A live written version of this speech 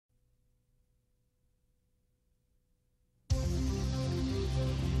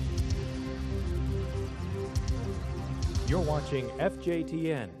You're watching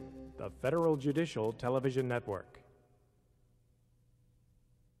FJTN, the Federal Judicial Television Network.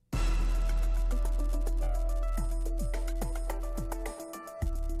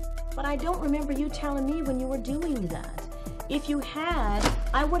 But I don't remember you telling me when you were doing that. If you had,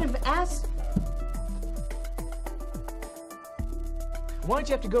 I would have asked. Why'd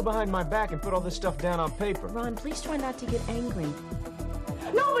you have to go behind my back and put all this stuff down on paper? Ron, please try not to get angry.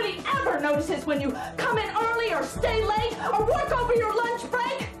 Nobody ever notices when you come in early or stay late or work over your lunch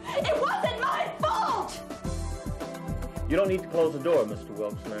break. It wasn't my fault! You don't need to close the door, Mr.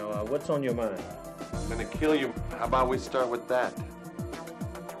 Wilkes. Now, what's on your mind? I'm gonna kill you. How about we start with that?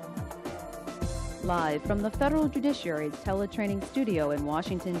 Live from the Federal Judiciary's teletraining studio in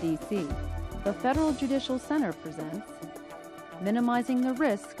Washington, D.C., the Federal Judicial Center presents Minimizing the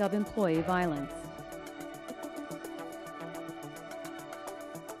Risk of Employee Violence.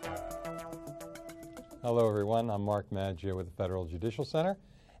 Hello everyone, I'm Mark Maggio with the Federal Judicial Center,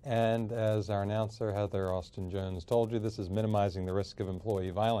 and as our announcer Heather Austin-Jones told you, this is Minimizing the Risk of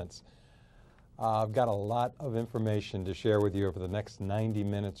Employee Violence. I've got a lot of information to share with you over the next 90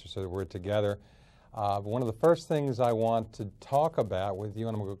 minutes or so that we're together. One of the first things I want to talk about with you,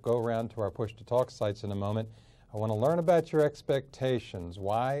 and I'm going to go around to our push-to-talk sites in a moment, I want to learn about your expectations.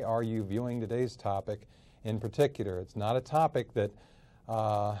 Why are you viewing today's topic in particular? It's not a topic that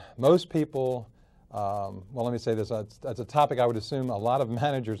most people, well, let me say this, that's a topic I would assume a lot of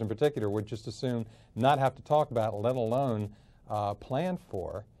managers in particular would just assume not have to talk about, let alone plan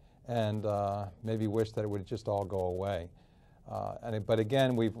for, and maybe wish that it would just all go away. But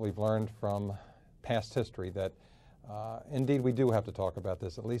again, we've learned from past history that indeed we do have to talk about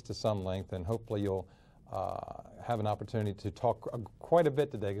this, at least to some length, and hopefully you'll have an opportunity to talk quite a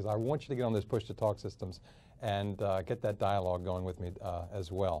bit today, because I want you to get on those push-to-talk systems and get that dialogue going with me as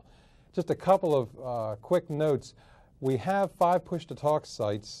well. Just a couple of quick notes. We have 5 push-to-talk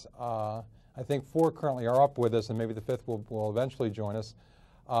sites. I think 4 currently are up with us, and maybe the 5th will eventually join us.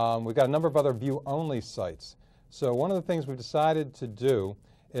 We've got a number of other view-only sites. So one of the things we've decided to do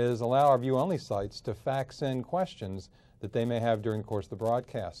is allow our view-only sites to fax in questions that they may have during the course of the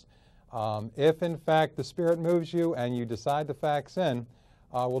broadcast. If, in fact, the spirit moves you and you decide to fax in,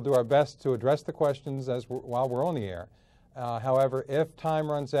 we'll do our best to address the questions while we're on the air. However, if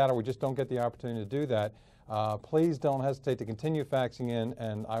time runs out or we just don't get the opportunity to do that, please don't hesitate to continue faxing in,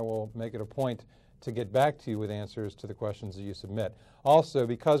 and I will make it a point to get back to you with answers to the questions that you submit. Also,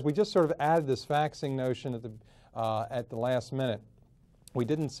 because we just sort of added this faxing notion at the last minute, we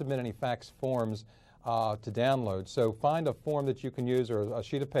didn't submit any fax forms to download. So find a form that you can use or a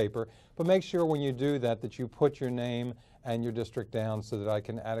sheet of paper, but make sure when you do that that you put your name and your district down so that I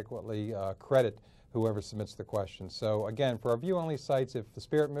can adequately credit whoever submits the question. So again, for our view-only sites, if the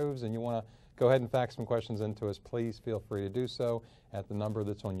spirit moves and you want to go ahead and fax some questions into us, please feel free to do so at the number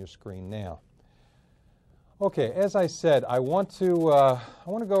that's on your screen now. Okay, as I said, I want to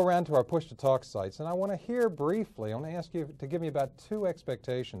go around to our push-to-talk sites, and I want to hear briefly, I want to ask you to give me about 2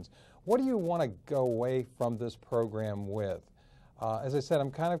 expectations. What do you want to go away from this program with? As I said,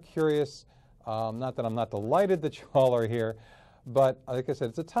 I'm kind of curious, not that I'm not delighted that you all are here, but like I said,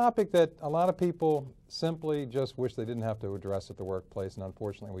 it's a topic that a lot of people simply just wish they didn't have to address at the workplace, and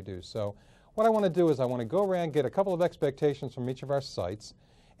unfortunately we do. So what I want to do is I want to go around, get a couple of expectations from each of our sites,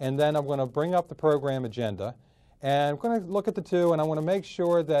 and then I'm going to bring up the program agenda, and I'm going to look at the 2, and I want to make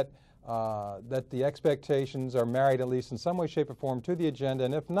sure that that the expectations are married at least in some way, shape, or form to the agenda,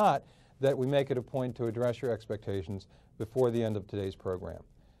 and if not, that we make it a point to address your expectations before the end of today's program.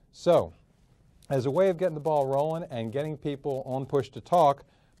 So, as a way of getting the ball rolling and getting people on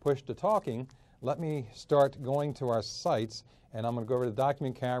push-to-talking, let me start going to our sites, and I'm going to go over to the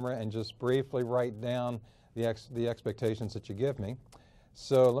document camera and just briefly write down the expectations that you give me.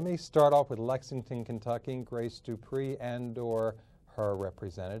 So let me start off with Lexington, Kentucky, Grace Dupree and/or her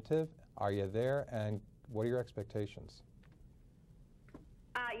representative. Are you there, and what are your expectations?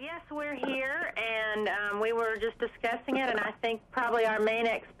 Yes, we're here, and we were just discussing it, and I think probably our main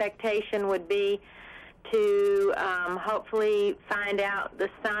expectation would be to hopefully find out the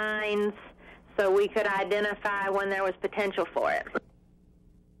signs so we could identify when there was potential for it.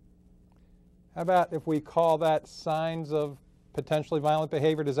 How about if we call that signs of potentially violent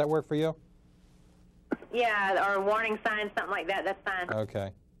behavior? Does that work for you? Yeah, or warning signs, something like that. That's fine.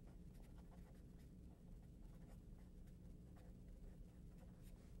 Okay.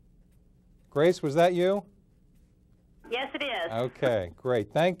 Grace, was that you? Yes, it is. Okay,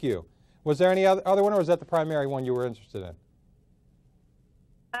 great. Thank you. Was there any other one, or was that the primary one you were interested in?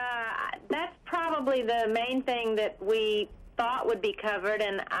 That's probably the main thing that we thought would be covered,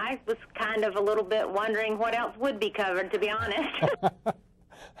 and I was kind of a little bit wondering what else would be covered, to be honest.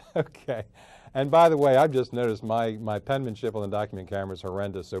 Okay. And by the way, I've just noticed my penmanship on the document camera is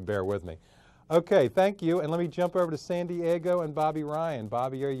horrendous, so bear with me. Okay, thank you. And let me jump over to San Diego and Bobby Ryan.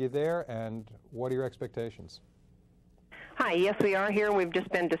 Bobby, are you there? And what are your expectations? Hi, yes, we are here. We've just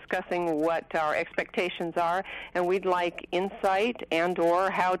been discussing what our expectations are, and we'd like insight and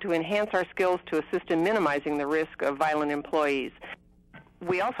or how to enhance our skills to assist in minimizing the risk of violent employees.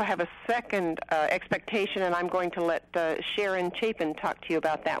 We also have a second expectation, and I'm going to let Sharon Chapin talk to you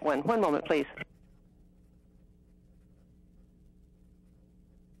about that one. One moment, please.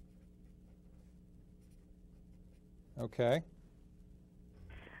 Okay.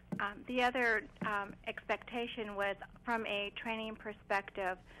 The other expectation was, from a training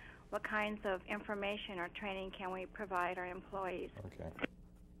perspective, what kinds of information or training can we provide our employees? Okay.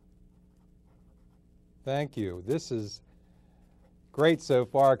 Thank you. This is great so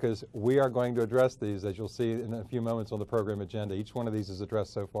far because we are going to address these, as you'll see in a few moments on the program agenda. Each one of these is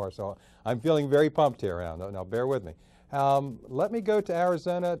addressed so far, so I'm feeling very pumped here. Now bear with me. Let me go to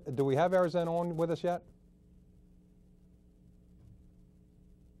Arizona. Do we have Arizona on with us yet?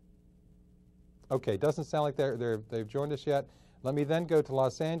 Okay, doesn't sound like they've joined us yet. Let me then go to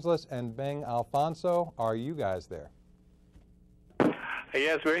Los Angeles and Beng Alfonso. Are you guys there?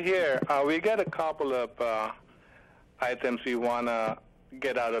 Yes, we're here. We got a couple of items we want to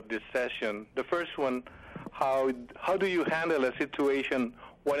get out of this session. The first one, how do you handle a situation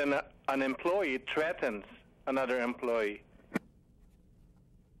when an employee threatens another employee?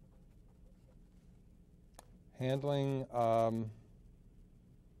 Handling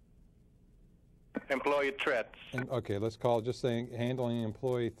employee threats. Okay, let's call it just saying handling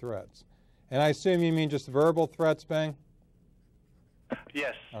employee threats. And I assume you mean just verbal threats, Beng?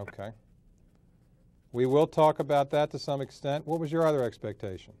 Yes. Okay. We will talk about that to some extent. What was your other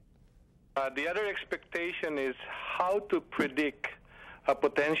expectation? The other expectation is how to predict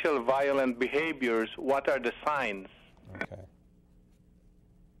potential violent behaviors. What are the signs? Okay.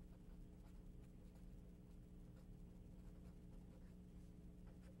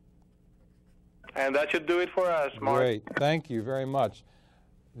 And that should do it for us, Mark. Great. Thank you very much.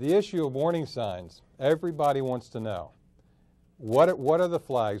 The issue of warning signs, everybody wants to know. What are the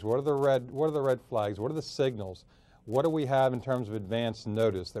flags? What are the red flags? What are the signals? What do we have in terms of advance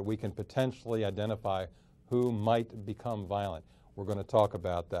notice that we can potentially identify who might become violent? We're going to talk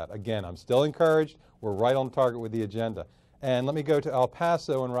about that. Again, I'm still encouraged. We're right on target with the agenda. And let me go to El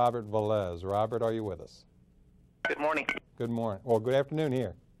Paso and Robert Velez. Robert, are you with us? Good morning. Good morning. Well, good afternoon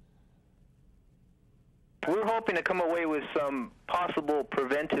here. We're hoping to come away with some possible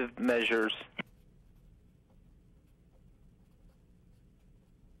preventive measures.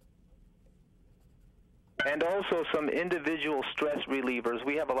 And also some individual stress relievers.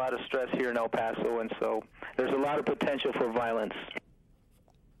 We have a lot of stress here in El Paso, and so there's a lot of potential for violence.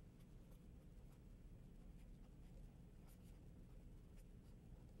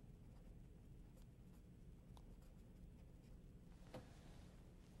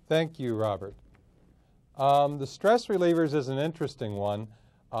 Thank you, Robert. The stress relievers is an interesting one.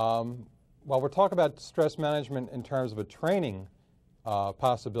 While we're talking about stress management in terms of a training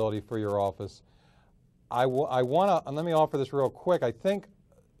possibility for your office, I want to, let me offer this real quick. I think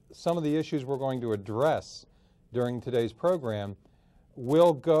some of the issues we're going to address during today's program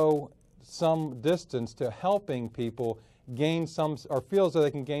will go some distance to helping people gain some, or feel as though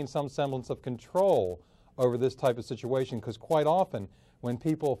they can gain some semblance of control over this type of situation, because quite often when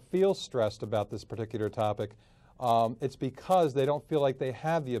people feel stressed about this particular topic, it's because they don't feel like they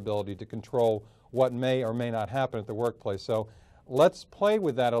have the ability to control what may or may not happen at the workplace. So let's play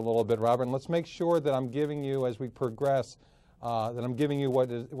with that a little bit, Robert, and let's make sure that I'm giving you, as we progress, that I'm giving you what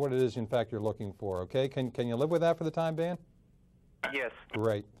it is in fact you're looking for, okay? Can you live with that for the time being? Yes.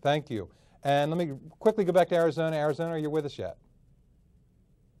 Great, thank you. And let me quickly go back to Arizona. Arizona, are you with us yet?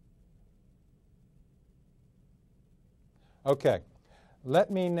 Okay.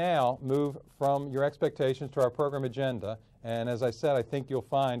 Let me now move from your expectations to our program agenda. And as I said, I think you'll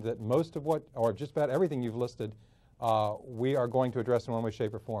find that most of what, or just about everything you've listed, we are going to address in one way,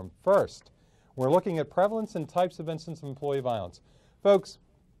 shape, or form. First, we're looking at prevalence and types of incidents of employee violence. Folks,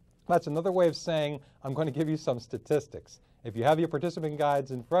 that's another way of saying I'm going to give you some statistics. If you have your participant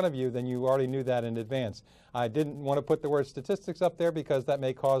guides in front of you, then you already knew that in advance. I didn't want to put the word statistics up there because that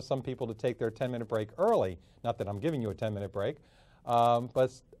may cause some people to take their 10-minute break early. Not that I'm giving you a 10-minute break.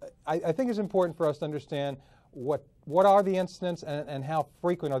 But I think it's important for us to understand what are the incidents and how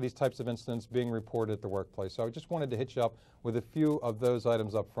frequent are these types of incidents being reported at the workplace. So I just wanted to hit you up with a few of those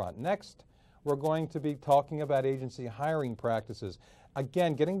items up front. Next, we're going to be talking about agency hiring practices.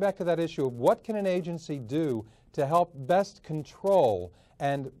 Again, getting back to that issue of what can an agency do to help best control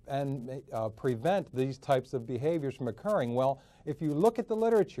and prevent these types of behaviors from occurring. Well, if you look at the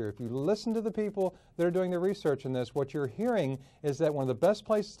literature, if you listen to the people that are doing the research in this, what you're hearing is that one of the best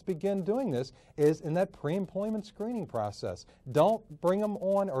places to begin doing this is in that pre-employment screening process. Don't bring them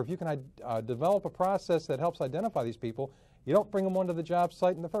on, or if you can develop a process that helps identify these people, you don't bring them onto the job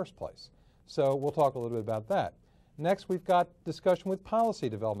site in the first place. So we'll talk a little bit about that. Next, we've got discussion with policy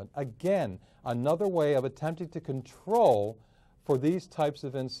development. Again, another way of attempting to control for these types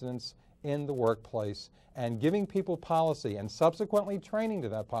of incidents in the workplace, and giving people policy and subsequently training to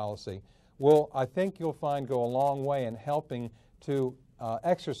that policy will, I think you'll find, go a long way in helping to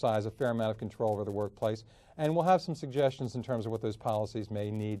exercise a fair amount of control over the workplace. And we'll have some suggestions in terms of what those policies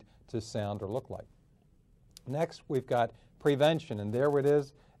may need to sound or look like. Next, we've got prevention, and there it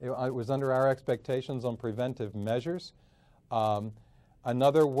is. It was under our expectations on preventive measures.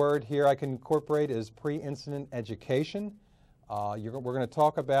 Another word here I can incorporate is pre-incident education. We're going to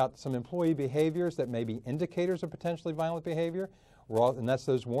talk about some employee behaviors that may be indicators of potentially violent behavior, and that's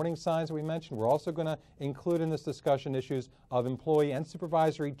those warning signs that we mentioned. We're also going to include in this discussion issues of employee and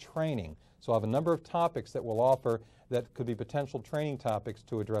supervisory training. So I have a number of topics that we'll offer that could be potential training topics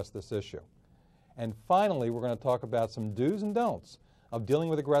to address this issue. And finally, we're going to talk about some do's and don'ts of dealing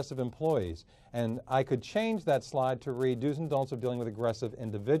with aggressive employees. And I could change that slide to read do's and don'ts of dealing with aggressive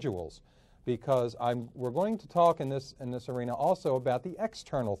individuals, because we're going to talk in this arena also about the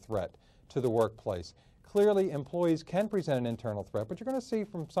external threat to the workplace. Clearly, employees can present an internal threat, but you're going to see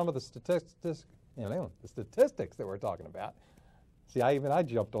from some of the statistics that we're talking about. See, I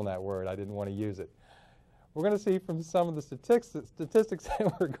jumped on that word. I didn't want to use it. We're going to see from some of the statistics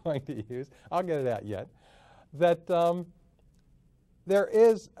that we're going to use, I'll get it out yet, that there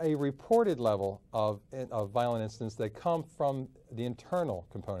is a reported level of violent incidents that come from the internal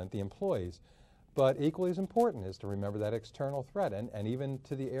component, the employees. But equally as important is to remember that external threat, and even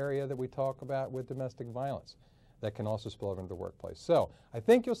to the area that we talk about with domestic violence that can also spill over into the workplace. So I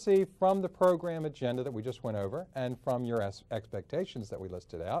think you'll see from the program agenda that we just went over and from your expectations that we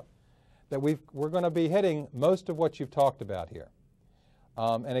listed out that we're going to be hitting most of what you've talked about here.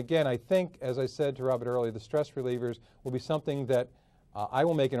 And again, I think, as I said to Robert earlier, the stress relievers will be something that I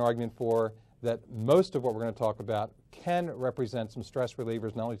will make an argument for, that most of what we're going to talk about can represent some stress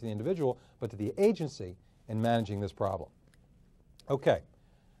relievers not only to the individual but to the agency in managing this problem. Okay,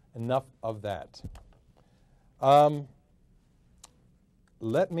 enough of that.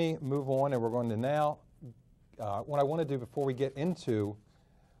 Let me move on, and we're going to now, what I want to do before we get into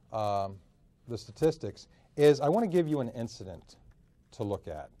the statistics is I want to give you an incident to look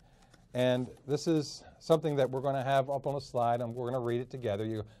at. And this is something that we're going to have up on a slide, and we're going to read it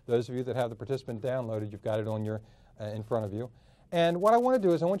together. Those of you that have the participant downloaded, you've got it on your in front of you. And what I want to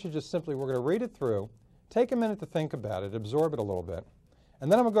do is I want you to just simply, we're going to read it through, take a minute to think about it, absorb it a little bit,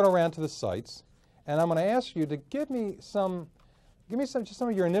 and then I'm going to go around to the sites, and I'm going to ask you to give me just some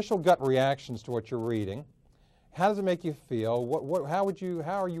of your initial gut reactions to what you're reading. How does it make you feel?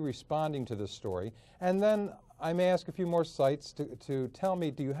 How are you responding to this story? And then I may ask a few more sites to tell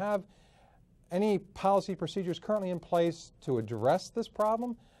me, do you have any policy procedures currently in place to address this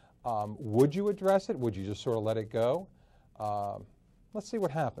problem? Would you address it? Would you just sort of let it go? Let's see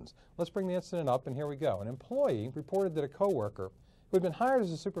what happens. Let's bring the incident up, and here we go. An employee reported that a coworker who had been hired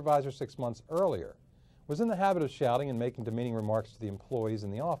as a supervisor 6 months earlier was in the habit of shouting and making demeaning remarks to the employees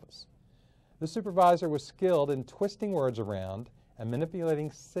in the office. The supervisor was skilled in twisting words around and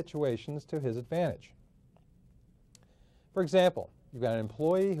manipulating situations to his advantage. For example, you've got an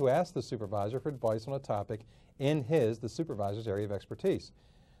employee who asked the supervisor for advice on a topic in the supervisor's area of expertise.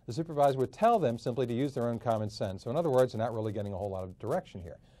 The supervisor would tell them simply to use their own common sense. So in other words, they're not really getting a whole lot of direction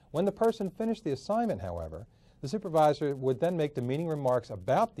here. When the person finished the assignment, however, the supervisor would then make demeaning remarks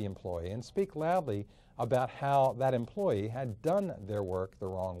about the employee and speak loudly about how that employee had done their work the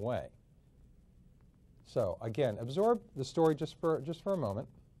wrong way. So again, absorb the story just for a moment.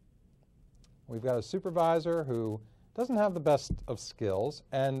 We've got a supervisor who doesn't have the best of skills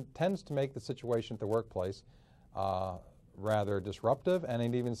and tends to make the situation at the workplace rather disruptive, and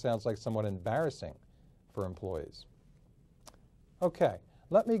it even sounds like somewhat embarrassing for employees. Okay,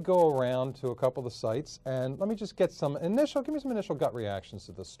 let me go around to a couple of the sites and let me just get give me some initial gut reactions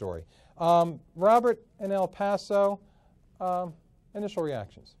to this story. Robert in El Paso, initial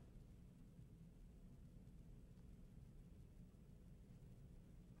reactions.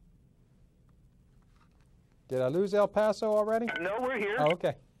 Did I lose El Paso already? No, we're here. Oh,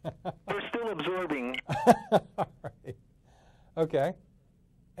 okay. We're still absorbing. All right. Okay.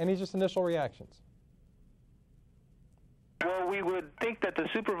 Any just initial reactions? Well, we would think that the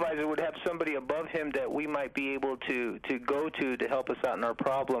supervisor would have somebody above him that we might be able to go to help us out in our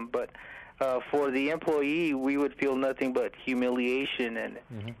problem. But for the employee, we would feel nothing but humiliation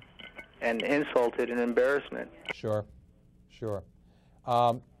and insulted and embarrassment. Sure, sure.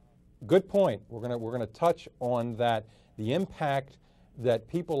 Good point. We're gonna touch on that, the impact that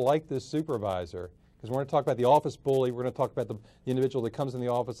people like this supervisor, because we're going to talk about the office bully. We're going to talk about the individual that comes in the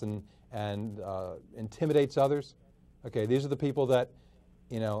office and intimidates others. Okay, these are the people that,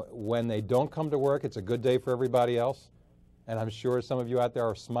 you know, when they don't come to work, it's a good day for everybody else. And I'm sure some of you out there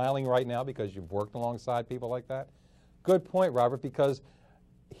are smiling right now because you've worked alongside people like that. Good point, Robert, because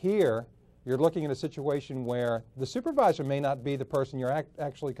here you're looking at a situation where the supervisor may not be the person you're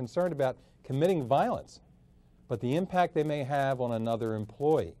actually concerned about committing violence, but the impact they may have on another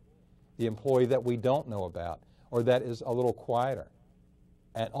employee, the employee that we don't know about, or that is a little quieter,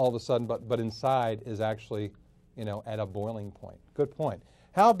 and all of a sudden, but inside is actually, you know, at a boiling point. Good point.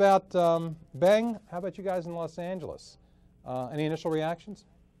 How about, Beng, how about you guys in Los Angeles? Any initial reactions?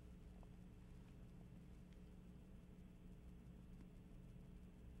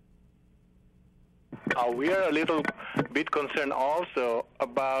 We are a little bit concerned also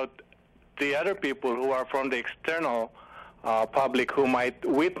about the other people who are from the external public who might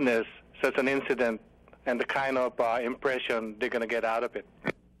witness such an incident and the kind of impression they're going to get out of it.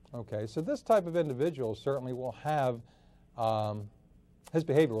 Okay, so this type of individual certainly will have, his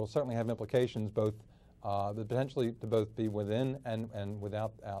behavior will certainly have implications both, potentially to both be within and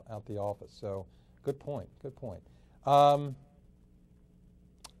without out the office. So good point, good point.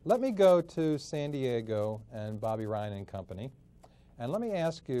 Let me go to San Diego and Bobby Ryan and Company, and let me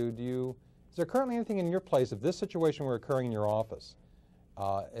ask you, is there currently anything in your place, if this situation were occurring in your office,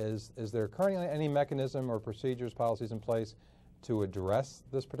 is there currently any mechanism or procedures, policies in place to address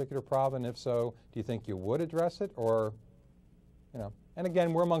this particular problem? And if so, do you think you would address it, or, you know, and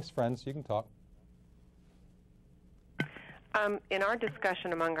again, we're amongst friends, so you can talk. In our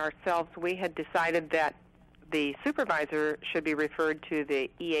discussion among ourselves, we had decided that the supervisor should be referred to the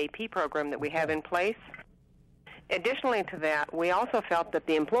EAP program that we have in place. Additionally to that, we also felt that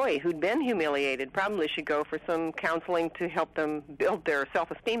the employee who'd been humiliated probably should go for some counseling to help them build their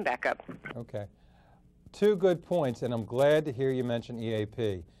self-esteem back up. Okay. Two good points, and I'm glad to hear you mention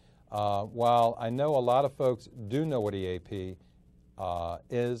EAP. While I know a lot of folks do know what EAP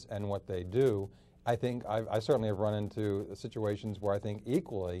is and what they do, I think I certainly have run into situations where I think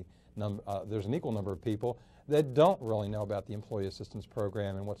equally there's an equal number of people that don't really know about the Employee Assistance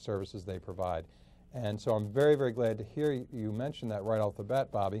Program and what services they provide. And so I'm very, very glad to hear you mention that right off the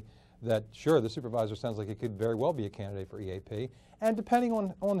bat, Bobby, that sure, the supervisor sounds like he could very well be a candidate for EAP. And depending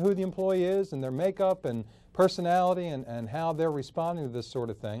on who the employee is and their makeup and personality and how they're responding to this sort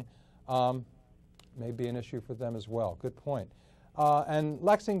of thing, may be an issue for them as well. Good point. And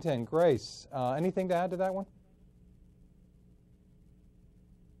Lexington, Grace, anything to add to that one?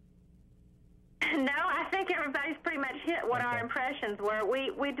 No, I think everybody's pretty much hit what our impressions were.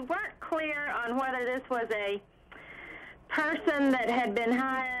 We weren't clear on whether this was a person that had been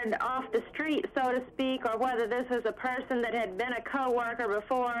hired off the street, so to speak, or whether this was a person that had been a coworker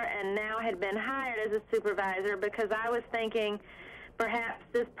before and now had been hired as a supervisor, because I was thinking perhaps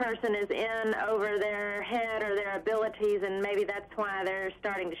this person is in over their head or their abilities, and maybe that's why they're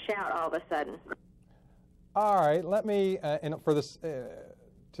starting to shout all of a sudden. All right, let me, for this,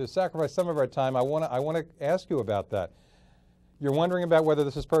 to sacrifice some of our time, I want to ask you about that. You're wondering about whether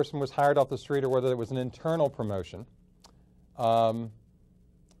this person was hired off the street or whether it was an internal promotion.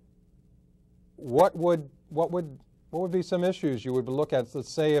 What would be some issues you would look at?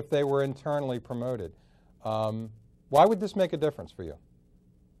 Let's say if they were internally promoted. Why would this make a difference for you?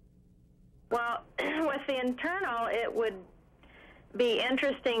 Well, with the internal, it would be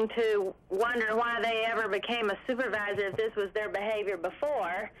interesting to wonder why they ever became a supervisor if this was their behavior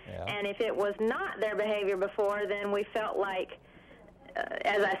before. Yeah. And if it was not their behavior before, then we felt like,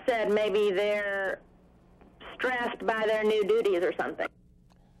 as I said, maybe they're stressed by their new duties or something.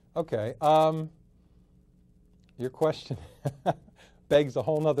 Okay. Your question begs a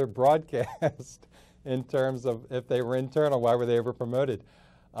whole nother broadcast in terms of if they were internal, why were they ever promoted?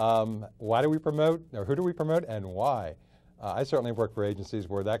 Why do we promote, or who do we promote, and why? I certainly have worked for agencies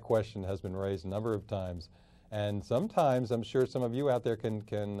where that question has been raised a number of times, and sometimes I'm sure some of you out there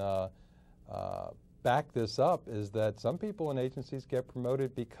can back this up, is that some people in agencies get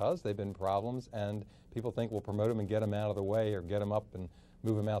promoted because they've been problems, and people think we'll promote them and get them out of the way or get them up and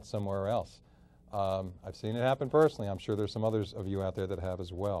move them out somewhere else. I've seen it happen personally. I'm sure there's some others of you out there that have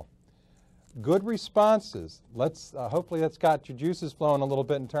as well. good responses. Let's hopefully that's got your juices flowing a little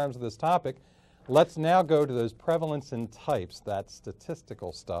bit in terms of this topic. Let's now go to those prevalence and types, that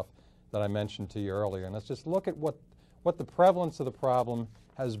statistical stuff that I mentioned to you earlier. And let's just look at what the prevalence of the problem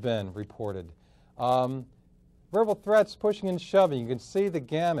has been reported. Verbal threats, pushing and shoving. You can see the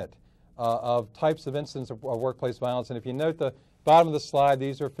gamut of types of incidents of workplace violence. And if you note the bottom of the slide,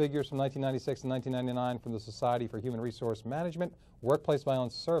 these are figures from 1996 and 1999 from the Society for Human Resource Management Workplace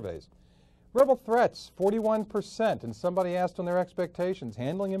Violence Surveys. Verbal threats, 41%. And somebody asked on their expectations,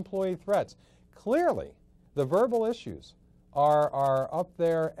 handling employee threats. Clearly, the verbal issues are up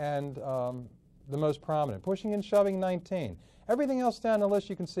there and the most prominent. Pushing and shoving, 19. Everything else down the list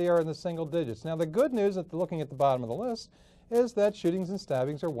you can see are in the single digits. Now the good news, looking at the bottom of the list, is that shootings and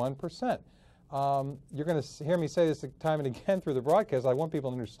stabbings are 1%. You're going to hear me say this time and again through the broadcast. I want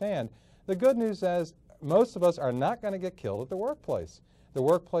people to understand. The good news is most of us are not going to get killed at the workplace. The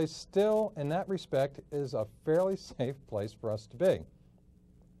workplace still, in that respect, is a fairly safe place for us to be.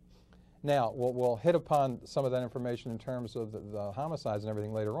 Now, we'll hit upon some of that information in terms of the homicides and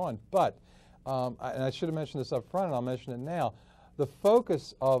everything later on, but and I should have mentioned this up front, and I'll mention it now. The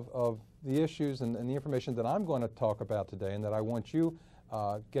focus of the issues and the information that I'm going to talk about today and that I want you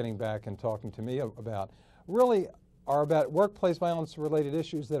getting back and talking to me about really are about workplace violence-related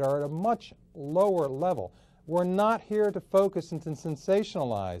issues that are at a much lower level. We're not here to focus and to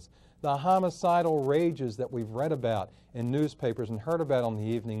sensationalize the homicidal rages that we've read about in newspapers and heard about on the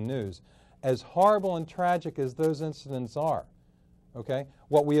evening news. As horrible and tragic as those incidents are, okay,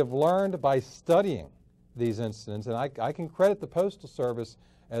 what we have learned by studying these incidents, and I can credit the Postal Service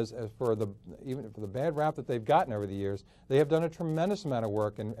as for even for the bad rap that they've gotten over the years. They have done a tremendous amount of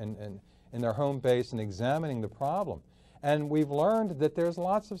work in their home base in examining the problem. And we've learned that there's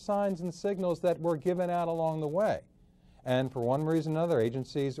lots of signs and signals that were given out along the way. And for one reason or another,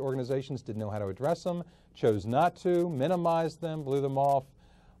 agencies, organizations didn't know how to address them, chose not to, minimized them, blew them off,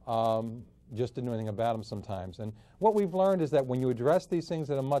 just didn't know anything about them sometimes. And what we've learned is that when you address these things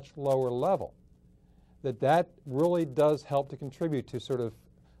at a much lower level, that really does help to contribute to sort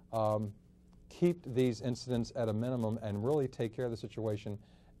of keep these incidents at a minimum and really take care of the situation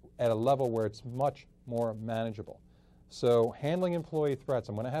at a level where it's much more manageable. So handling employee threats,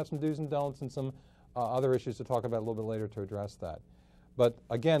 I'm going to have some do's and don'ts and some other issues to talk about a little bit later to address that. But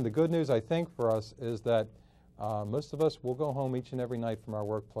again, the good news I think for us is that most of us will go home each and every night from our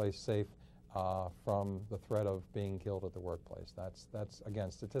workplace safe from the threat of being killed at the workplace. That's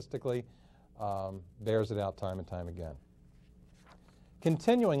again, statistically, bears it out time and time again.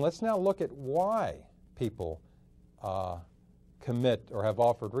 Continuing, let's now look at why people commit or have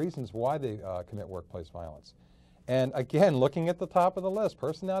offered reasons why they commit workplace violence. And again, looking at the top of the list,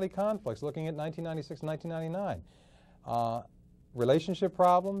 personality conflicts, looking at 1996 and 1999. Relationship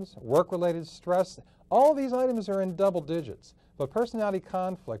problems, work-related stress, all these items are in double digits. But personality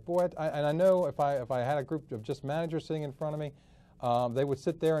conflict, boy, and I know if I had a group of just managers sitting in front of me, they would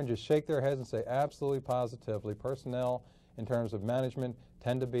sit there and just shake their heads and say absolutely positively, personnel in terms of management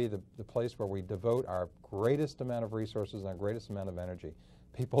tend to be the place where we devote our greatest amount of resources and our greatest amount of energy.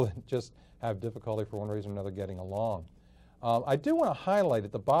 People that just have difficulty for one reason or another getting along. I do want to highlight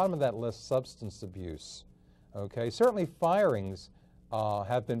at the bottom of that list substance abuse. Okay, certainly firings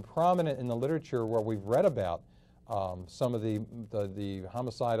have been prominent in the literature where we've read about some of the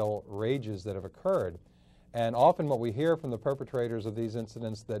homicidal rages that have occurred. And often what we hear from the perpetrators of these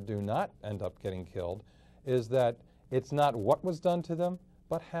incidents that do not end up getting killed is that it's not what was done to them,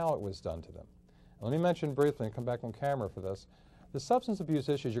 but how it was done to them. Let me mention briefly, and come back on camera for this, the substance abuse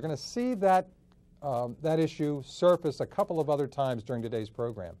issues. You're going to see that, that issue surface a couple of other times during today's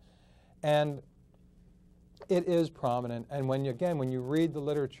program. And it is prominent, and when you read the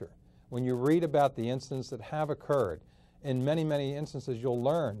literature, when you read about the incidents that have occurred, in many, many instances you'll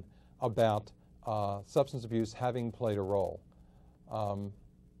learn about substance abuse having played a role.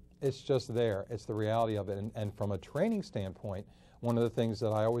 It's just there. It's the reality of it. And from a training standpoint, one of the things that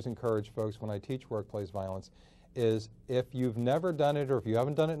I always encourage folks when I teach workplace violence is if you've never done it or if you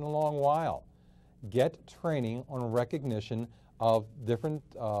haven't done it in a long while, get training on recognition of different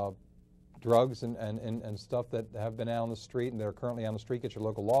drugs and stuff that have been out on the street and that are currently on the street. Get your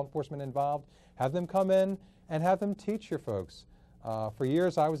local law enforcement involved. Have them come in and have them teach your folks. For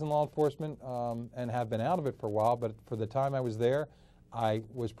years I was in law enforcement and have been out of it for a while, but for the time I was there, I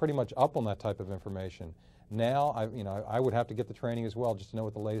was pretty much up on that type of information. Now, I would have to get the training as well just to know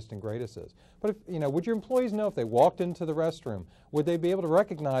what the latest and greatest is. But would your employees know if they walked into the restroom, would they be able to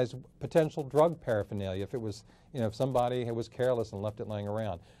recognize potential drug paraphernalia if it was, if somebody was careless and left it laying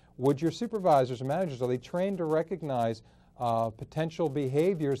around? Would your supervisors and managers, are they trained to recognize potential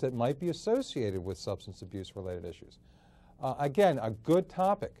behaviors that might be associated with substance abuse related issues. Again, a good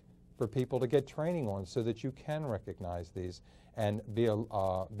topic for people to get training on so that you can recognize these and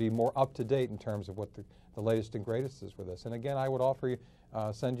be more up to date in terms of what the latest and greatest is for this. And again, I would offer you,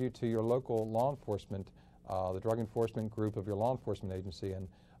 send you to your local law enforcement, the drug enforcement group of your law enforcement agency, and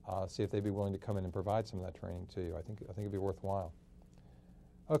see if they'd be willing to come in and provide some of that training to you. I think it'd be worthwhile.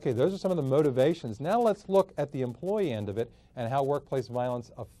 Okay, those are some of the motivations. Now let's look at the employee end of it and how workplace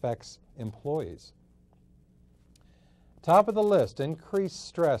violence affects employees. Top of the list, increased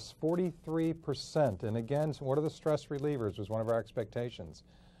stress, 43%. And again, what are the stress relievers was one of our expectations.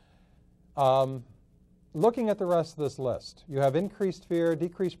 Looking at the rest of this list, you have increased fear,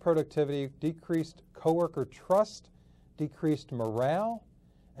 decreased productivity, decreased coworker trust, decreased morale,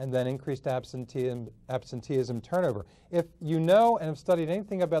 and then increased absenteeism turnover. If you know and have studied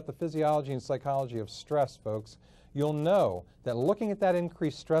anything about the physiology and psychology of stress, folks, you'll know that looking at that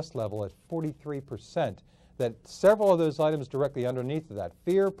increased stress level at 43%, that several of those items directly underneath of that,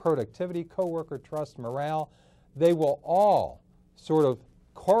 fear, productivity, coworker trust, morale, they will all sort of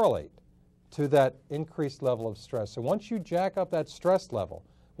correlate to that increased level of stress. So once you jack up that stress level,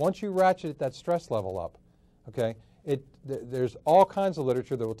 once you ratchet that stress level up, okay, there's all kinds of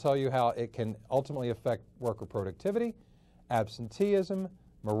literature that will tell you how it can ultimately affect worker productivity, absenteeism,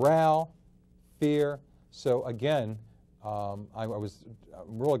 morale, fear. So again, I'm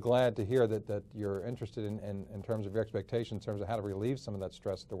really glad to hear that you're interested in terms of your expectations, in terms of how to relieve some of that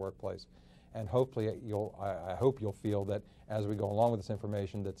stress at the workplace. And hopefully I hope you'll feel that as we go along with this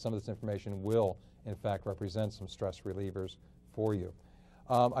information, that some of this information will in fact represent some stress relievers for you.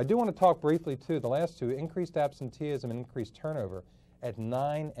 I do want to talk briefly too, the last two, increased absenteeism and increased turnover at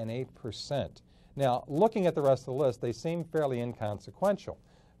 9% and 8%. Now, looking at the rest of the list, they seem fairly inconsequential.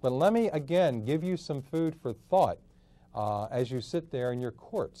 But let me again give you some food for thought as you sit there in your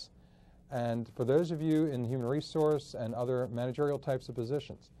courts. And for those of you in human resource and other managerial types of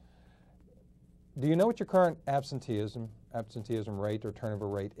positions, do you know what your current absenteeism rate or turnover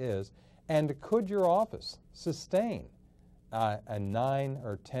rate is? And could your office sustain a 9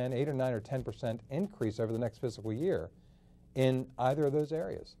 or 10, 8 or 9 or 10% increase over the next fiscal year in either of those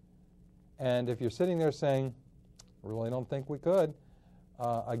areas? And if you're sitting there saying, I really don't think we could,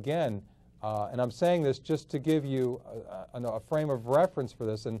 again, and I'm saying this just to give you a frame of reference for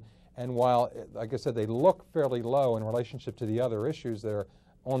this, and while, like I said, they look fairly low in relationship to the other issues that are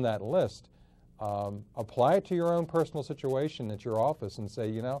on that list, apply it to your own personal situation at your office and say,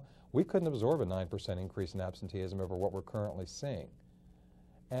 you know, we couldn't absorb a 9% increase in absenteeism over what we're currently seeing.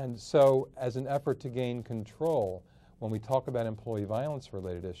 And so as an effort to gain control, when we talk about employee violence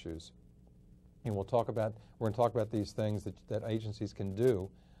related issues, and we're going to talk about these things that agencies can do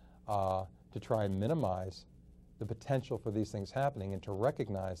to try and minimize the potential for these things happening and to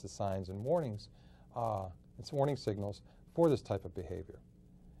recognize the signs and warnings, it's warning signals for this type of behavior.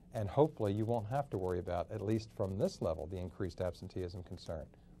 And hopefully you won't have to worry about, at least from this level, the increased absenteeism concern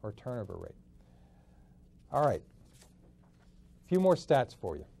or turnover rate. All right, a few more stats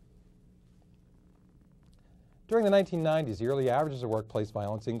for you. During the 1990s, the early averages of workplace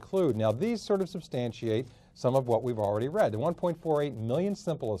violence include, now these sort of substantiate some of what we've already read, the 1.48 million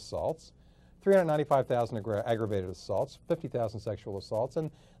simple assaults, 395,000 aggravated assaults, 50,000 sexual assaults, and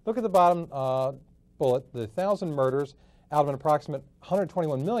look at the bottom bullet, the 1,000 murders out of an approximate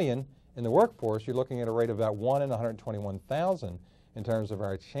 121 million in the workforce. You're looking at a rate of about 1 in 121,000 in terms of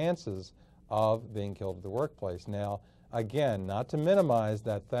our chances of being killed at the workplace. Now, again, not to minimize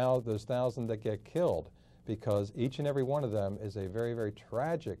those 1,000 that get killed, because each and every one of them is a very, very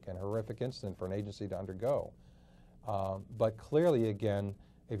tragic and horrific incident for an agency to undergo. But clearly, again,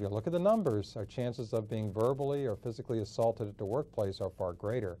 if you look at the numbers, our chances of being verbally or physically assaulted at the workplace are far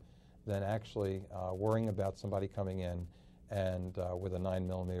greater than actually worrying about somebody coming in and with a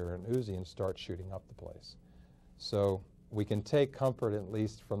 9mm and Uzi and start shooting up the place. So we can take comfort, at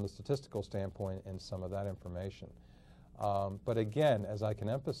least from the statistical standpoint, in some of that information. But again, as I can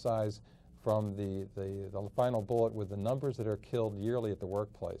emphasize from the final bullet with the numbers that are killed yearly at the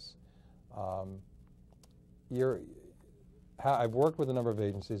workplace, I've worked with a number of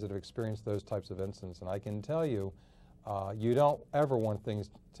agencies that have experienced those types of incidents, and I can tell you, you don't ever want things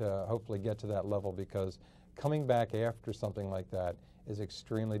to hopefully get to that level, because coming back after something like that is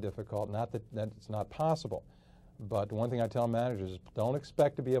extremely difficult. Not that it's not possible, but one thing I tell managers is don't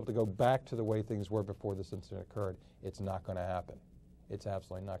expect to be able to go back to the way things were before this incident occurred. It's not going to happen. It's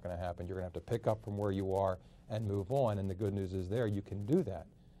absolutely not going to happen. You're going to have to pick up from where you are and move on, and the good news is there, you can do that.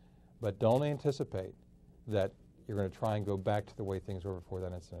 But don't anticipate that you're going to try and go back to the way things were before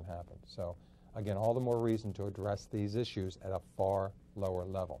that incident happened. So Again, all the more reason to address these issues at a far lower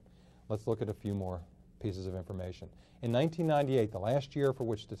level. Let's look at a few more pieces of information. In 1998, the last year for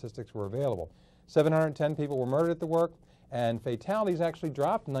which statistics were available, 710 people were murdered at the work, and fatalities actually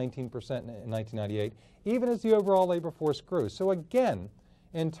dropped 19% in 1998, even as the overall labor force grew. So again,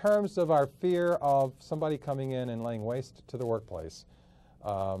 in terms of our fear of somebody coming in and laying waste to the workplace,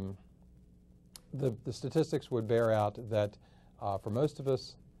 the statistics would bear out that for most of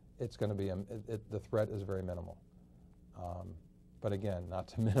us, it's going to be, the threat is very minimal. But again, not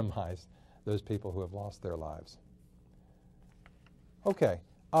to minimize those people who have lost their lives. Okay,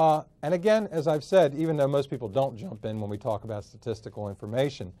 and again, as I've said, even though most people don't jump in when we talk about statistical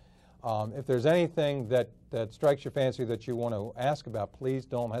information, if there's anything that strikes your fancy that you want to ask about, please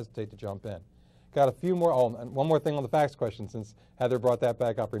don't hesitate to jump in. Got a few more, and one more thing on the fax question since Heather brought that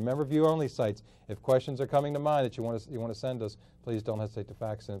back up. Remember view-only sites. If questions are coming to mind that you want to send us, please don't hesitate to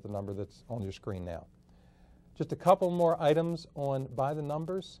fax in at the number that's on your screen now. Just a couple more items on by the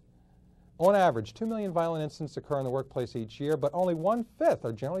numbers. On average, 2 million violent incidents occur in the workplace each year, but only 1/5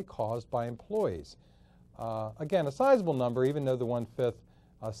 are generally caused by employees. Again, a sizable number, even though the 1/5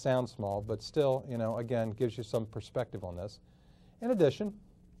 sounds small, but still, again, gives you some perspective on this. In addition,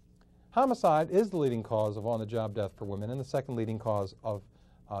 homicide is the leading cause of on-the-job death for women and the second leading cause of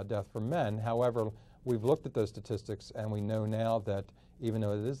death for men. However, we've looked at those statistics and we know now that even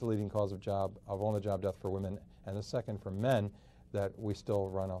though it is the leading cause of on-the-job death for women and the second for men, that we still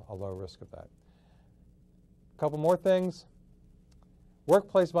run a low risk of that. A couple more things.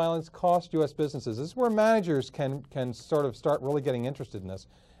 Workplace violence costs U.S. businesses. This is where managers can sort of start really getting interested in this.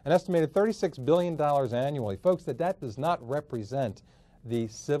 An estimated $36 billion annually. Folks, that does not represent the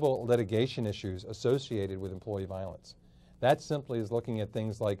civil litigation issues associated with employee violence. That simply is looking at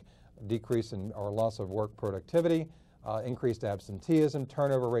things like decrease in or loss of work productivity, increased absenteeism,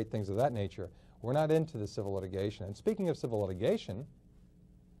 turnover rate, things of that nature. We're not into the civil litigation. And speaking of civil litigation,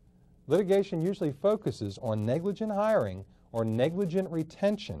 litigation usually focuses on negligent hiring or negligent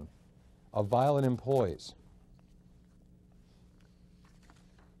retention of violent employees.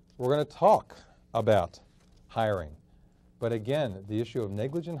 We're going to talk about hiring. But again, the issue of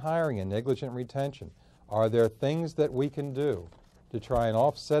negligent hiring and negligent retention, are there things that we can do to try and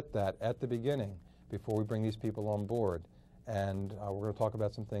offset that at the beginning before we bring these people on board? And we're going to talk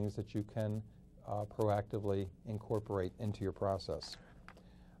about some things that you can proactively incorporate into your process.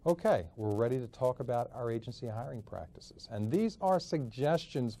 Okay, we're ready to talk about our agency hiring practices. And these are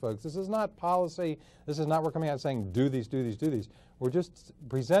suggestions, folks. This is not policy. This is not we're coming out saying do these, do these, do these. We're just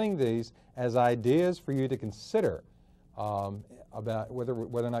presenting these as ideas for you to consider about whether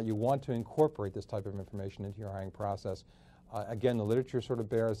or not you want to incorporate this type of information into your hiring process. Again, the literature sort of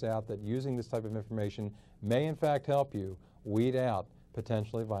bears out that using this type of information may in fact help you weed out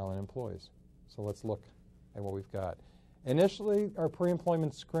potentially violent employees. So let's look at what we've got. Initially, our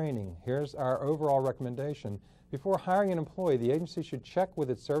pre-employment screening. Here's our overall recommendation. Before hiring an employee, the agency should check with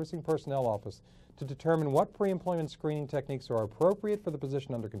its servicing personnel office to determine what pre-employment screening techniques are appropriate for the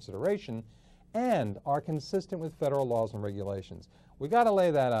position under consideration and are consistent with federal laws and regulations. We got to lay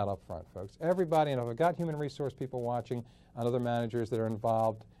that out up front, folks. Everybody, and if I've got human resource people watching and other managers that are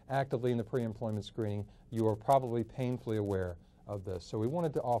involved actively in the pre-employment screening, you are probably painfully aware of this. So we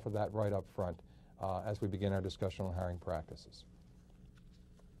wanted to offer that right up front as we begin our discussion on hiring practices.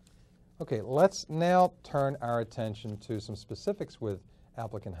 Okay, let's now turn our attention to some specifics with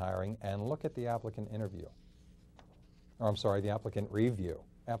applicant hiring and look at the applicant interview. Or I'm sorry, the applicant review,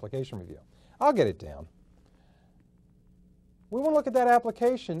 application review. I'll get it down. We want to look at that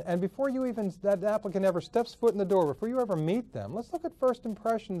application, and before that applicant ever steps foot in the door, before you ever meet them, let's look at first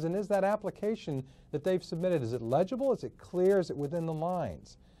impressions, and is that application that they've submitted, is it legible, is it clear, is it within the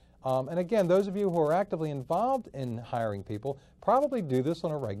lines? And again, those of you who are actively involved in hiring people probably do this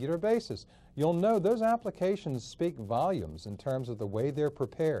on a regular basis. You'll know those applications speak volumes in terms of the way they're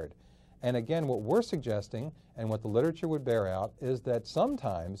prepared. And again, what we're suggesting, and what the literature would bear out, is that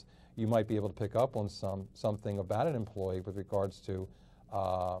sometimes you might be able to pick up on something about an employee with regards to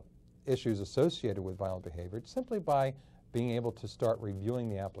issues associated with violent behavior simply by being able to start reviewing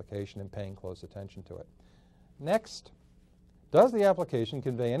the application and paying close attention to it. Next, does the application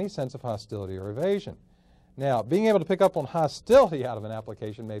convey any sense of hostility or evasion? Now, being able to pick up on hostility out of an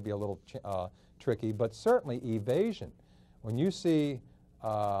application may be a little tricky, but certainly evasion. When you see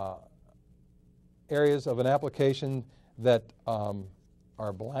areas of an application that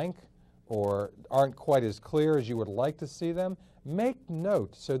are blank or aren't quite as clear as you would like to see them, make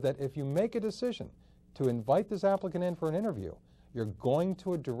note so that if you make a decision to invite this applicant in for an interview, you're going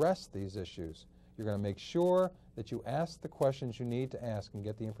to address these issues. You're going to make sure that you ask the questions you need to ask and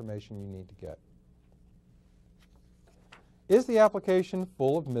get the information you need to get. Is the application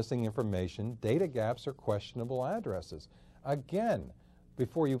full of missing information, data gaps, or questionable addresses? Again,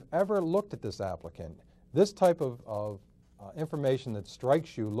 before you've ever looked at this applicant, this type of information that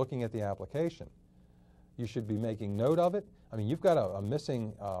strikes you looking at the application, you should be making note of it. I mean, you've got a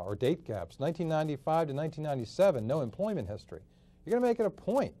missing or date gaps, 1995 to 1997, no employment history. You're going to make it a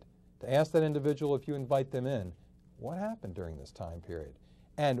point to ask that individual, if you invite them in, what happened during this time period?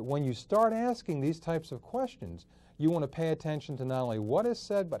 And when you start asking these types of questions, you want to pay attention to not only what is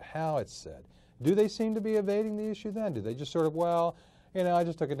said, but how it's said. Do they seem to be evading the issue then? Do they just sort of, well, you know, I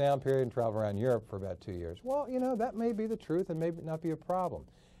just took a down period and traveled around Europe for about 2 years. Well, you know, that may be the truth and may not be a problem.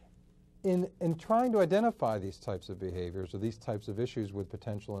 In trying to identify these types of behaviors or these types of issues with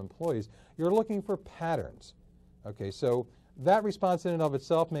potential employees, you're looking for patterns. Okay, so that response in and of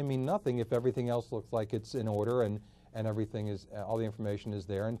itself may mean nothing if everything else looks like it's in order and everything is, all the information is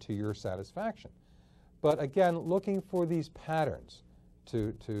there and to your satisfaction. But again, looking for these patterns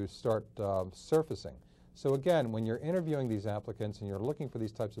to start surfacing. So again, when you're interviewing these applicants and you're looking for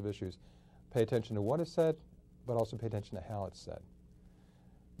these types of issues, pay attention to what is said, but also pay attention to how it's said.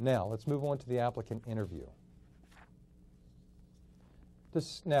 Now, let's move on to the applicant interview.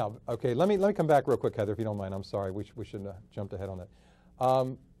 Now, okay, let me come back real quick, Heather, if you don't mind. I'm sorry, we shouldn't have jumped ahead on that.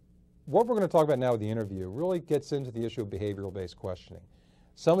 What we're going to talk about now with the interview really gets into the issue of behavioral-based questioning.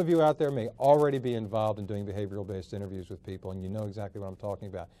 Some of you out there may already be involved in doing behavioral-based interviews with people, and you know exactly what I'm talking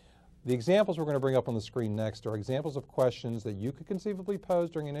about. The examples we're going to bring up on the screen next are examples of questions that you could conceivably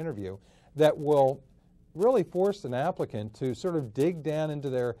pose during an interview that will really force an applicant to sort of dig down into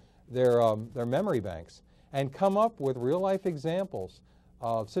their memory banks and come up with real-life examples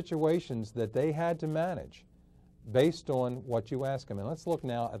of situations that they had to manage based on what you ask them. And let's look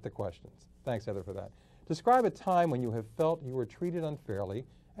now at the questions. Thanks, Heather, for that. Describe a time when you have felt you were treated unfairly,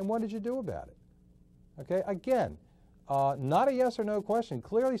 and what did you do about it? Okay, again, not a yes or no question.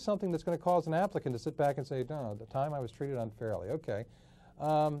 Clearly something that's going to cause an applicant to sit back and say, no, the time I was treated unfairly. Okay.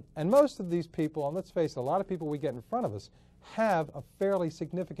 And most of these people, and let's face it, a lot of people we get in front of us have a fairly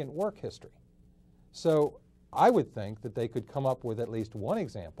significant work history. So I would think that they could come up with at least one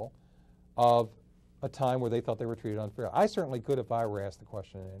example of a time where they thought they were treated unfairly. I certainly could if I were asked the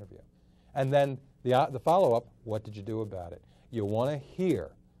question in an interview. And then the follow-up, what did you do about it? You want to hear.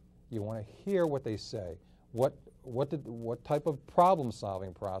 You want to hear what they say. What type of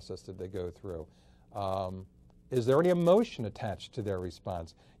problem-solving process did they go through? Is there any emotion attached to their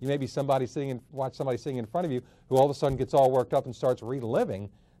response? You may be watch somebody sitting in front of you who all of a sudden gets all worked up and starts reliving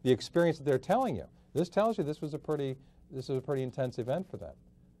the experience that they're telling you. This tells you this was a pretty intense event for them.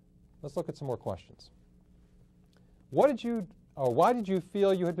 Let's look at some more questions. Why did you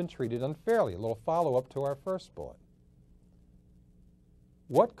feel you had been treated unfairly? A little follow-up to our first bullet.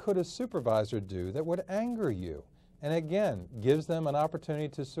 What could a supervisor do that would anger you? And again, gives them an opportunity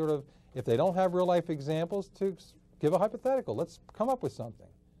to sort of, if they don't have real-life examples, to give a hypothetical. Let's come up with something.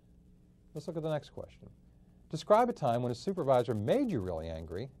 Let's look at the next question. Describe a time when a supervisor made you really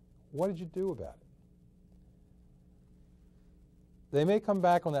angry. What did you do about it? They may come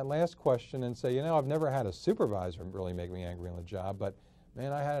back on that last question and say, you know, I've never had a supervisor really make me angry on the job, but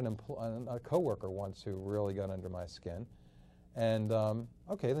man, I had a coworker once who really got under my skin. And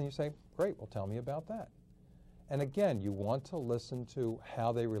okay, then you say, great, well, tell me about that. And again, you want to listen to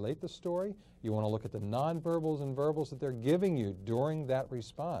how they relate the story. You want to look at the nonverbals and verbals that they're giving you during that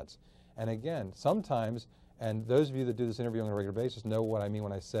response. And again, sometimes, and those of you that do this interview on a regular basis know what I mean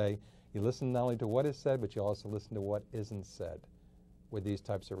when I say you listen not only to what is said, but you also listen to what isn't said with these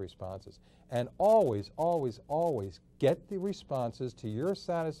types of responses. And always, always, always get the responses to your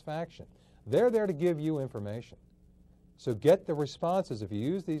satisfaction. They're there to give you information. So get the responses if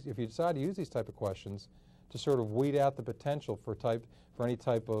you decide to use these type of questions to sort of weed out the potential for any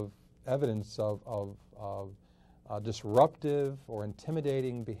type of evidence of disruptive or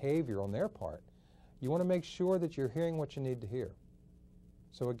intimidating behavior on their part. You want to make sure that you're hearing what you need to hear.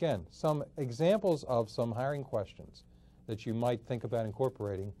 So again, some examples of some hiring questions that you might think about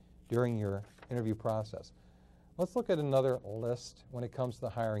incorporating during your interview process. Let's look at another list when it comes to the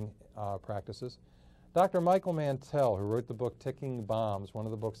hiring practices. Dr. Michael Mantell, who wrote the book Ticking Bombs, one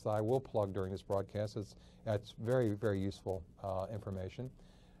of the books that I will plug during this broadcast, it's very, very useful information,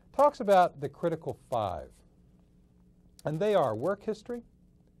 talks about the critical 5. And they are work history,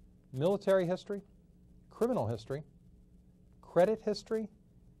 military history, criminal history, credit history,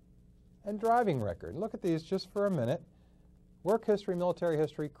 and driving record. Look at these just for a minute. Work history, military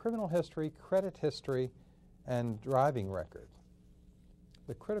history, criminal history, credit history, and driving record.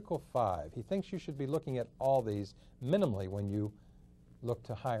 the critical 5. He thinks you should be looking at all these minimally when you look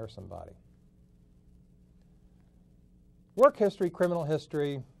to hire somebody. Work history, criminal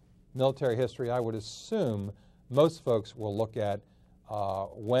history, military history, I would assume most folks will look at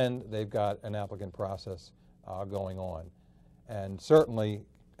when they've got an applicant process going on. And certainly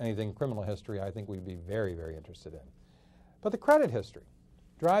anything criminal history I think we'd be very, very interested in. But the credit history,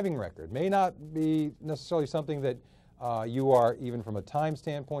 driving record, may not be necessarily something that you are, even from a time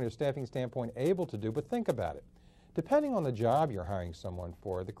standpoint or staffing standpoint, able to do, but think about it. Depending on the job you're hiring someone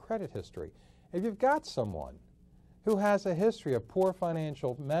for, the credit history, if you've got someone who has a history of poor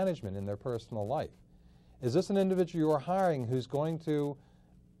financial management in their personal life, is this an individual you are hiring who's going to,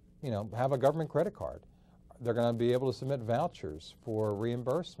 have a government credit card? They're going to be able to submit vouchers for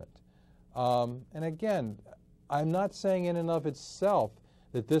reimbursement. And again, I'm not saying in and of itself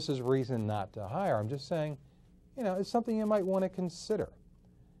that this is reason not to hire. I'm just saying, it's something you might want to consider.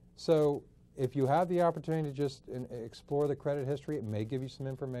 So if you have the opportunity to just explore the credit history, it may give you some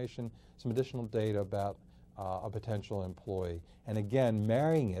information, some additional data about a potential employee. And again,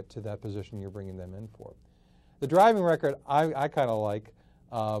 marrying it to that position you're bringing them in for. The driving record, I kind of like.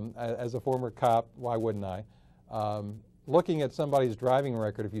 As a former cop, why wouldn't I? Looking at somebody's driving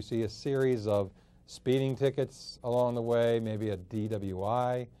record, if you see a series of speeding tickets along the way, maybe a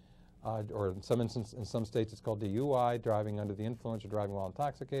DWI, or in some states it's called DUI, driving under the influence or driving while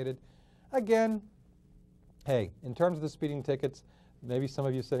intoxicated. Again, hey, in terms of the speeding tickets, maybe some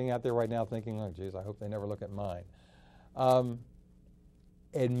of you sitting out there right now thinking, oh geez, I hope they never look at mine.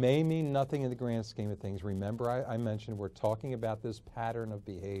 It may mean nothing in the grand scheme of things. Remember, I mentioned we're talking about this pattern of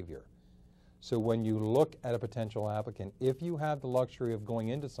behavior. So when you look at a potential applicant, if you have the luxury of going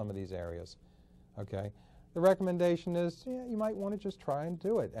into some of these areas, okay, the recommendation is, yeah, you might want to just try and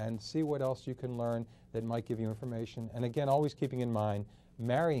do it and see what else you can learn that might give you information. And again, always keeping in mind,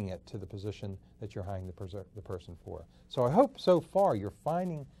 marrying it to the position that you're hiring the person for. So I hope so far you're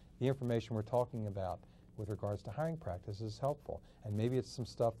finding the information we're talking about with regards to hiring practices helpful. And maybe it's some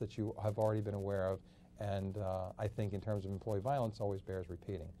stuff that you have already been aware of, and I think in terms of employee violence always bears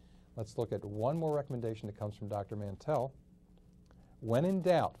repeating. Let's look at one more recommendation that comes from Dr. Mantell. When in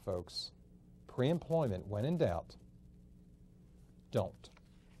doubt, folks, pre-employment, when in doubt, don't.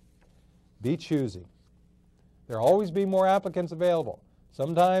 Be choosy. There'll always be more applicants available.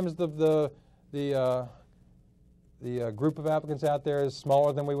 Sometimes the group of applicants out there is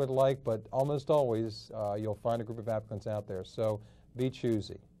smaller than we would like, but almost always you'll find a group of applicants out there. So be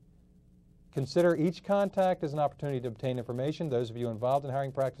choosy. Consider each contact as an opportunity to obtain information. Those of you involved in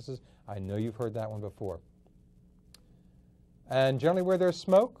hiring practices, I know you've heard that one before. And generally where there's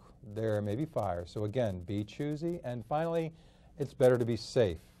smoke, there may be fire. So again, be choosy. And finally, it's better to be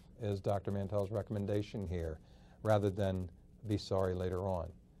safe, is Dr. Mantell's recommendation here, rather than be sorry later on.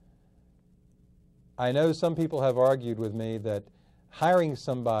 I know some people have argued with me that hiring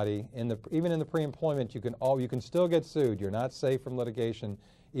somebody, even in the pre-employment, you can still get sued. You're not safe from litigation,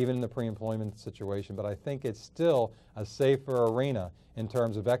 even in the pre-employment situation. But I think it's still a safer arena in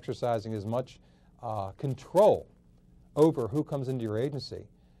terms of exercising as much control over who comes into your agency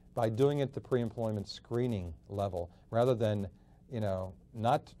by doing it at the pre-employment screening level, rather than,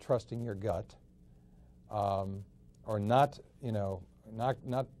 not trusting your gut, or not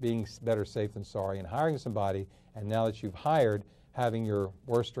being better safe than sorry, and hiring somebody, and now that you've hired, having your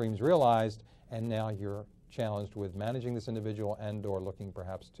worst dreams realized, and now you're challenged with managing this individual and or looking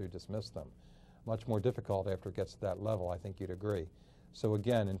perhaps to dismiss them. Much more difficult after it gets to that level, I think you'd agree. So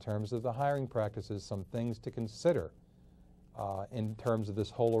again, in terms of the hiring practices, some things to consider in terms of this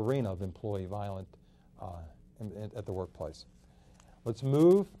whole arena of employee violence at the workplace. Let's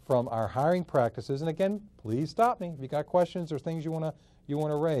move from our hiring practices, and again, please stop me if you got questions or things you want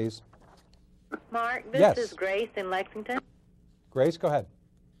to raise. Mark, this Yes. is Grace in Lexington. Grace, go ahead.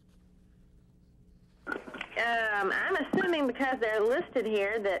 I'm assuming because they're listed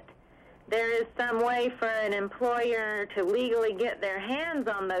here that there is some way for an employer to legally get their hands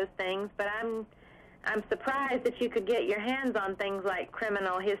on those things, but I'm surprised that you could get your hands on things like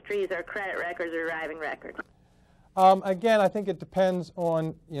criminal histories or credit records or driving records. Again, I think it depends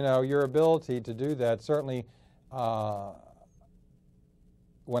on your ability to do that. Certainly,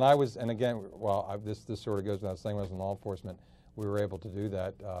 when I was, and again, well, this sort of goes without saying, when I was in law enforcement, we were able to do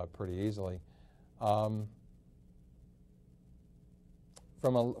that pretty easily. From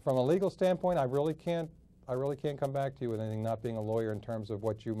a legal standpoint, I really can't come back to you with anything, not being a lawyer, in terms of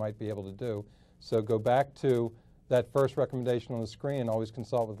what you might be able to do. So go back to that first recommendation on the screen and always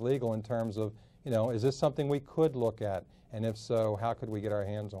consult with legal in terms of, is this something we could look at? And if so, how could we get our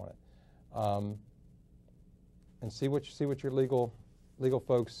hands on it? And see what your legal legal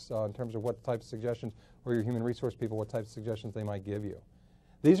folks in terms of what types of suggestions, or your human resource people, what types of suggestions they might give you.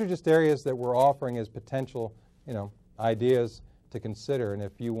 These are just areas that we're offering as potential, ideas to consider, and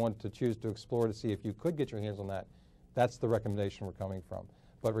if you want to choose to explore to see if you could get your hands on that, that's the recommendation we're coming from.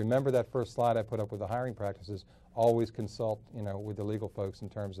 But remember that first slide I put up with the hiring practices, always consult, with the legal folks in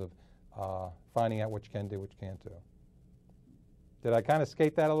terms of finding out what you can do, what you can't do. Did I kind of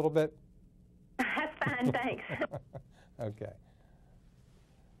skate that a little bit? That's fine, thanks. Okay.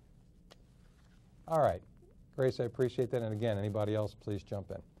 All right. Grace, I appreciate that. And again, anybody else, please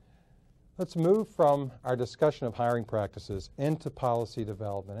jump in. Let's move from our discussion of hiring practices into policy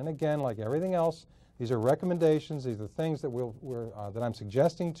development. And again, like everything else, these are recommendations. These are things that that I'm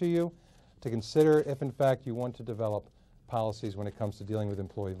suggesting to you to consider if, in fact, you want to develop policies when it comes to dealing with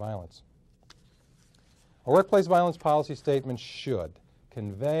employee violence. A workplace violence policy statement should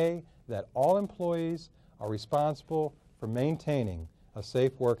convey that all employees are responsible for maintaining a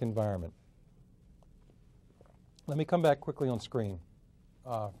safe work environment. Let me come back quickly on screen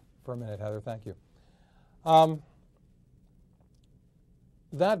for a minute, Heather. Thank you.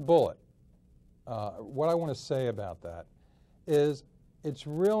 That bullet, what I want to say about that is it's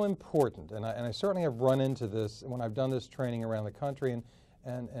real important, and I certainly have run into this when I've done this training around the country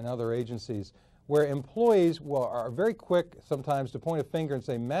and other agencies, where employees are very quick sometimes to point a finger and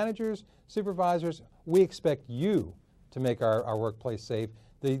say, managers, supervisors, we expect you to make our workplace safe.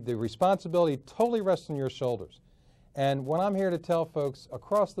 The responsibility totally rests on your shoulders. And what I'm here to tell folks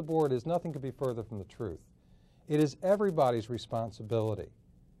across the board is nothing could be further from the truth. It is everybody's responsibility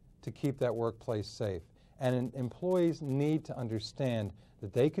to keep that workplace safe. And employees need to understand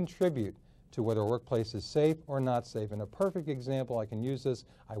that they contribute to whether a workplace is safe or not safe. And a perfect example, I can use this,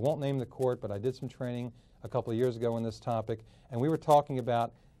 I won't name the court, but I did some training a couple of years ago on this topic, and we were talking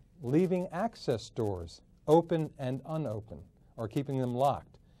about leaving access doors open and unopened, or keeping them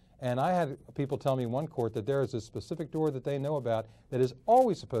locked. And I had people tell me in one court that there is a specific door that they know about that is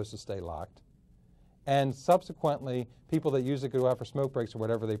always supposed to stay locked. And subsequently, people that use it go out for smoke breaks or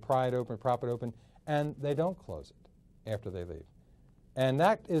whatever, they pry it open, prop it open, and they don't close it after they leave. And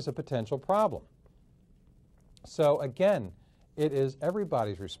that is a potential problem. So again, it is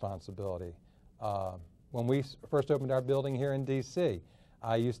everybody's responsibility. When we first opened our building here in D.C.,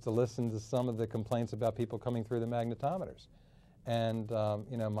 I used to listen to some of the complaints about people coming through the magnetometers. And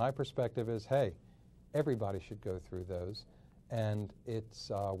my perspective is, hey, everybody should go through those. And it's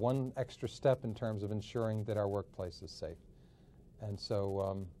one extra step in terms of ensuring that our workplace is safe. And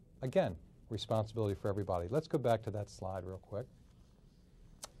so, again, responsibility for everybody. Let's go back to that slide real quick.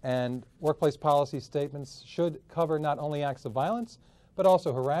 And workplace policy statements should cover not only acts of violence, but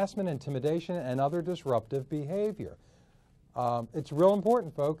also harassment, intimidation, and other disruptive behavior. It's real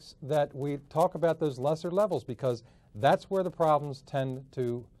important, folks, that we talk about those lesser levels, because that's where the problems tend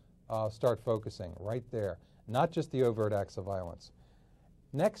to start focusing, right there, not just the overt acts of violence.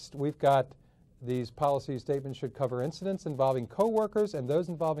 Next, we've got these policy statements should cover incidents involving coworkers and those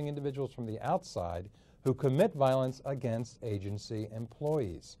involving individuals from the outside who commit violence against agency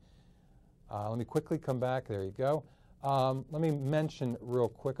employees. Let me quickly come back. There you go. Let me mention real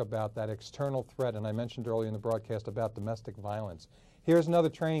quick about that external threat, and I mentioned earlier in the broadcast about domestic violence. Here's another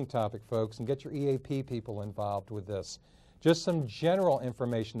training topic, folks, and get your EAP people involved with this. Just some general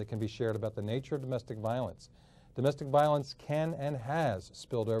information that can be shared about the nature of domestic violence. Domestic violence can and has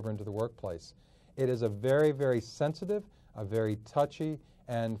spilled over into the workplace. It is a very, very sensitive, a very touchy,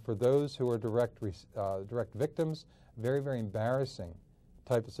 and for those who are direct victims, very, very embarrassing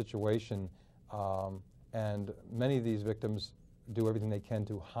type of situation. And many of these victims do everything they can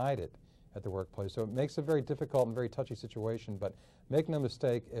to hide it at the workplace. So it makes a very difficult and very touchy situation, but make no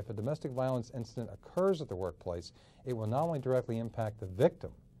mistake, if a domestic violence incident occurs at the workplace, it will not only directly impact the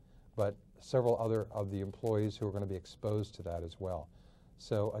victim, but several other of the employees who are going to be exposed to that as well.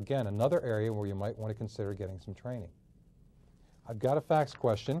 So again, another area where you might want to consider getting some training. I've got a fax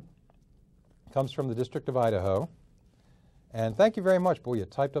question. It comes from the District of Idaho. And thank you very much. Boy, you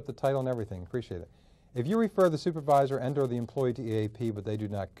typed up the title and everything. Appreciate it. If you refer the supervisor and or the employee to EAP but they do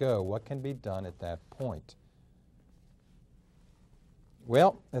not go, what can be done at that point?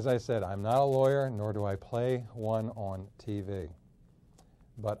 Well, as I said, I'm not a lawyer, nor do I play one on TV.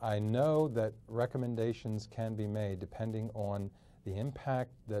 But I know that recommendations can be made depending on the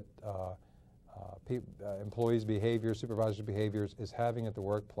impact that employees' behavior, supervisors' behaviors is having at the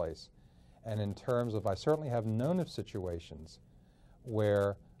workplace. And in terms of, I certainly have known of situations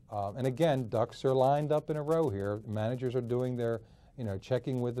where, and again, ducks are lined up in a row here. Managers are doing their,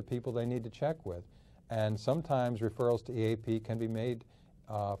 checking with the people they need to check with. And sometimes referrals to EAP can be made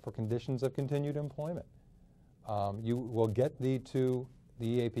for conditions of continued employment. You will get to the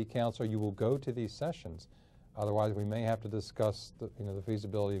EAP counselor. You will go to these sessions. Otherwise, we may have to discuss the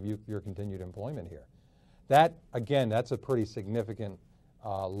feasibility of your continued employment here. That, again, that's a pretty significant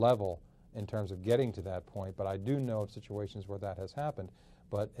level in terms of getting to that point, but I do know of situations where that has happened.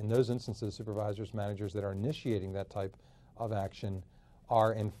 But in those instances, supervisors, managers that are initiating that type of action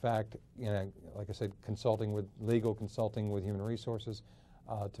are, in fact, like I said, consulting with legal, consulting with human resources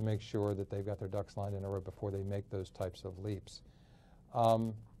to make sure that they've got their ducks lined in a row before they make those types of leaps.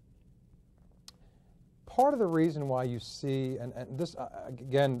 Part of the reason why you see, and this,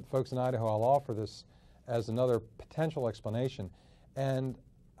 again, folks in Idaho, I'll offer this as another potential explanation, and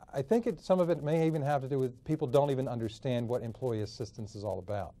I think some of it may even have to do with people don't even understand what employee assistance is all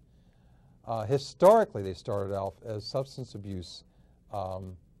about. Historically, they started out as substance abuse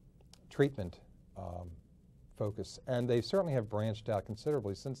treatment focus, and they certainly have branched out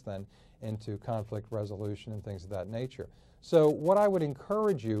considerably since then into conflict resolution and things of that nature. So what I would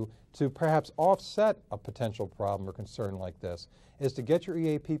encourage you to perhaps offset a potential problem or concern like this is to get your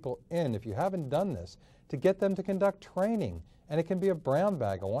EA people in, if you haven't done this, to get them to conduct training. And it can be a brown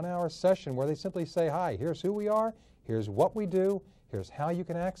bag, a 1-hour session where they simply say, hi, here's who we are, here's what we do, here's how you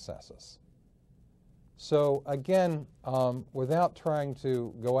can access us. So again, without trying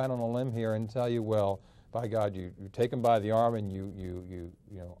to go out on a limb here and tell you, well, by God, you take them by the arm and you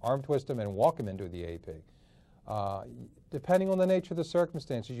arm twist them and walk them into the EAP. Depending on the nature of the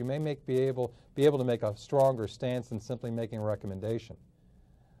circumstances, you may be able to make a stronger stance than simply making a recommendation.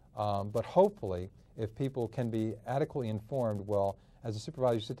 But hopefully, if people can be adequately informed, well, as a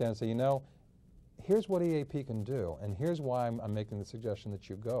supervisor, you sit down and say, here's what EAP can do, and here's why I'm making the suggestion that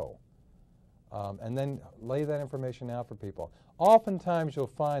you go. And then lay that information out for people. Oftentimes, you'll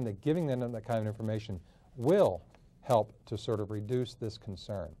find that giving them that kind of information will help to sort of reduce this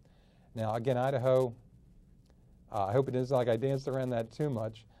concern. Now, again, Idaho, I hope it isn't like I danced around that too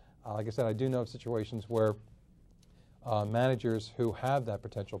much. Like I said, I do know of situations where managers who have that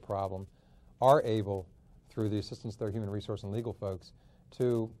potential problem are able, through the assistance of their human resource and legal folks,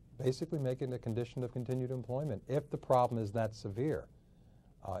 to basically make it a condition of continued employment if the problem is that severe,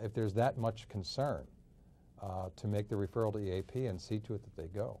 if there's that much concern, to make the referral to EAP and see to it that they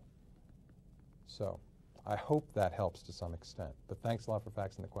go. So I hope that helps to some extent. But thanks a lot for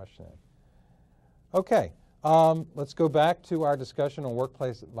faxing the question in. Okay. Let's go back to our discussion on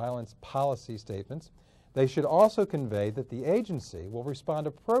workplace violence policy statements. They should also convey that the agency will respond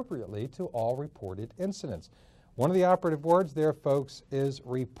appropriately to all reported incidents. One of the operative words there, folks, is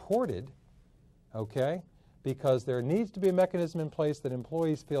reported, okay, because there needs to be a mechanism in place that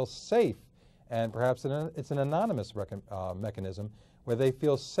employees feel safe, and perhaps it's an anonymous mechanism where they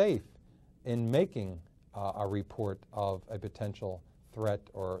feel safe in making a report of a potential threat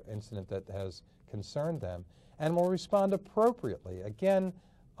or incident that has concerned them, and will respond appropriately. Again,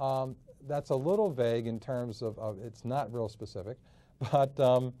 that's a little vague in terms of it's not real specific,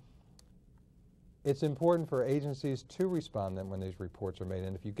 but it's important for agencies to respond then when these reports are made.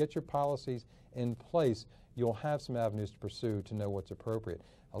 And if you get your policies in place, you'll have some avenues to pursue to know what's appropriate.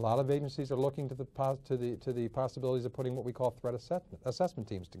 A lot of agencies are looking to the possibilities of putting what we call threat assessment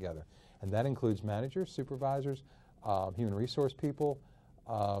teams together, and that includes managers, supervisors, human resource people,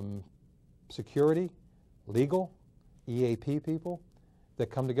 security, legal, EAP people that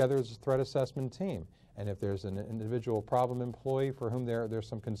come together as a threat assessment team. And if there's an individual problem employee for whom there's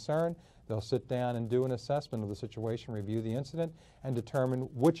some concern, they'll sit down and do an assessment of the situation, review the incident, and determine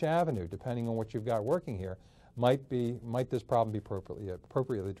which avenue, depending on what you've got working here, might this problem be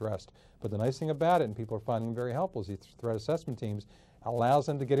appropriately addressed. But the nice thing about it, and people are finding very helpful, is these threat assessment teams allows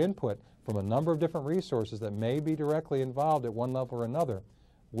them to get input from a number of different resources that may be directly involved at one level or another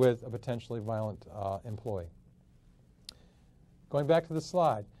with a potentially violent employee. Going back to the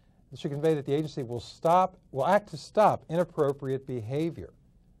slide, this should convey that the agency will act to stop inappropriate behavior.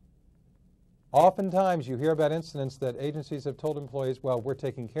 Oftentimes you hear about incidents that agencies have told employees, well, we're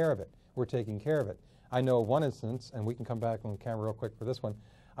taking care of it, we're taking care of it. I know of one instance, and we can come back on camera real quick for this one.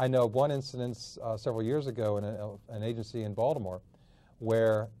 I know of one incident several years ago in an agency in Baltimore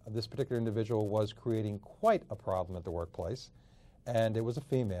where this particular individual was creating quite a problem at the workplace, and it was a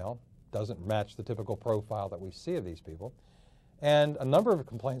female, doesn't match the typical profile that we see of these people. And a number of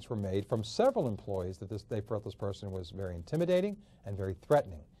complaints were made from several employees that they felt this person was very intimidating and very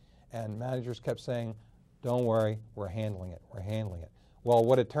threatening. And managers kept saying, don't worry, we're handling it, we're handling it. Well,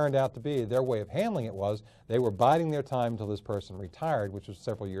 what it turned out to be, their way of handling it was they were biding their time until this person retired, which was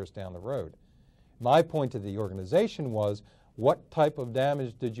several years down the road. My point to the organization was, what type of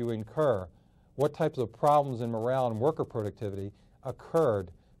damage did you incur? What types of problems in morale and worker productivity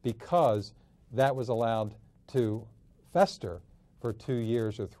occurred because that was allowed to fester for 2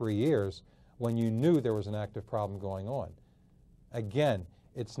 years or 3 years when you knew there was an active problem going on. Again,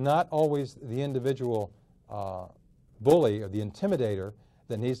 it's not always the individual bully or the intimidator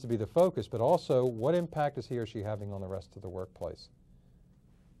that needs to be the focus, but also what impact is he or she having on the rest of the workplace.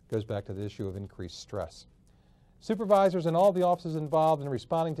 Goes back to the issue of increased stress. Supervisors and all the officers involved in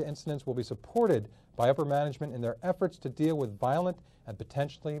responding to incidents will be supported by upper management in their efforts to deal with violent and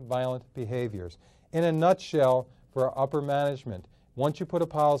potentially violent behaviors. In a nutshell, for upper management, once you put a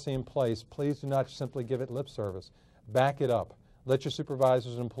policy in place, please do not simply give it lip service. Back it up. Let your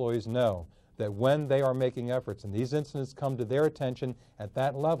supervisors and employees know that when they are making efforts and these incidents come to their attention at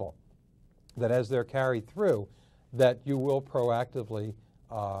that level, that as they're carried through, that you will proactively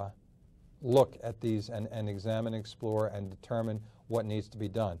look at these and examine, explore, and determine what needs to be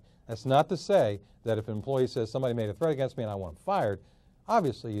done. That's not to say that if an employee says somebody made a threat against me and I want them fired,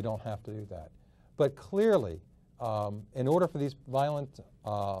 obviously you don't have to do that. But clearly, in order for these violent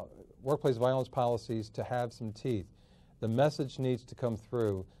workplace violence policies to have some teeth, the message needs to come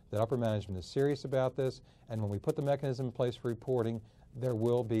through that upper management is serious about this, and when we put the mechanism in place for reporting, there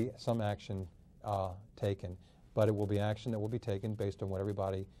will be some action taken, but it will be action that will be taken based on what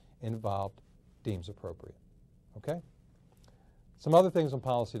everybody involved deems appropriate. Okay? Some other things on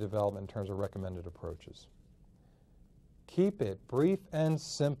policy development in terms of recommended approaches. Keep it brief and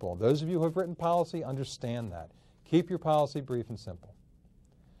simple. Those of you who have written policy understand that. Keep your policy brief and simple.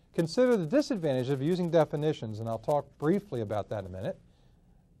 Consider the disadvantage of using definitions, and I'll talk briefly about that in a minute.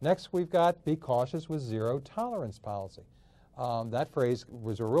 Next, we've got be cautious with zero tolerance policy. That phrase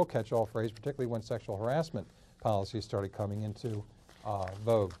was a real catch-all phrase, particularly when sexual harassment policies started coming into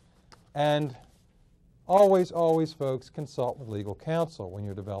vogue. And always, always, folks, consult with legal counsel when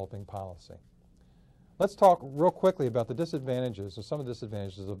you're developing policy. Let's talk real quickly about the disadvantages, or some of the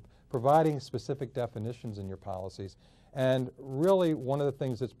disadvantages of providing specific definitions in your policies. And really, one of the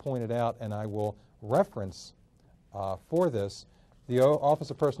things that's pointed out, and I will reference for this, the Office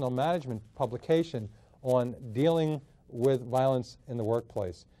of Personnel Management publication on dealing with violence in the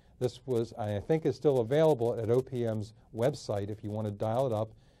workplace. This was, I think, is still available at OPM's website if you want to dial it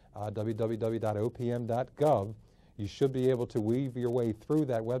up, www.opm.gov. You should be able to weave your way through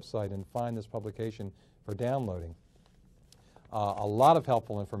that website and find this publication for downloading. A lot of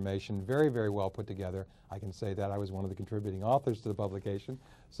helpful information, very, very well put together. I can say that I was one of the contributing authors to the publication,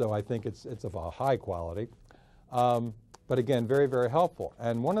 so I think it's of a high quality. But again, very, very helpful.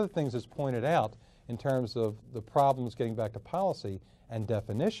 And one of the things that's pointed out in terms of the problems getting back to policy and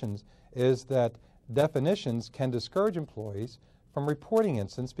definitions is that definitions can discourage employees from reporting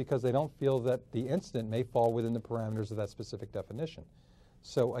incidents because they don't feel that the incident may fall within the parameters of that specific definition.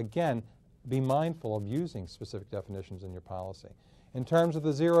 So again, be mindful of using specific definitions in your policy. In terms of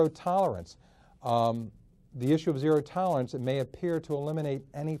the zero tolerance, the issue of zero tolerance, it may appear to eliminate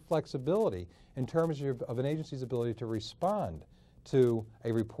any flexibility in terms of an agency's ability to respond to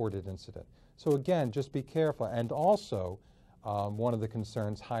a reported incident. So again, just be careful. And also, one of the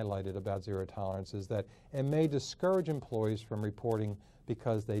concerns highlighted about zero tolerance is that it may discourage employees from reporting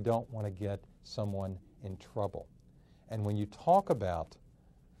because they don't want to get someone in trouble. And when you talk about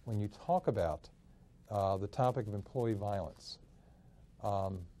the topic of employee violence,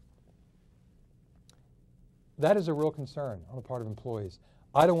 that is a real concern on the part of employees.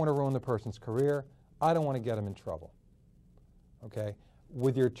 I don't want to ruin the person's career. I don't want to get them in trouble. Okay?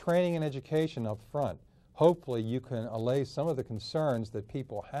 With your training and education up front, hopefully you can allay some of the concerns that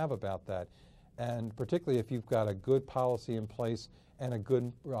people have about that, and particularly if you've got a good policy in place and a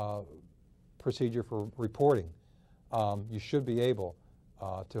good procedure for reporting, you should be able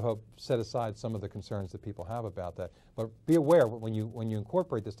to help set aside some of the concerns that people have about that. But be aware when you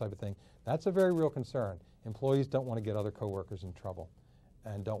incorporate this type of thing, that's a very real concern. Employees don't want to get other coworkers in trouble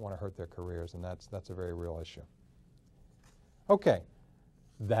and don't want to hurt their careers, and that's a very real issue. Okay,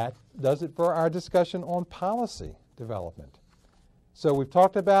 that does it for our discussion on policy development. So we've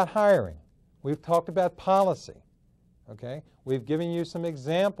talked about hiring. We've talked about policy. Okay, we've given you some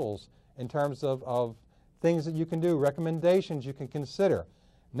examples in terms of things that you can do, recommendations you can consider.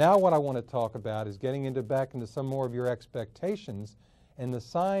 Now what I want to talk about is getting back into some more of your expectations and the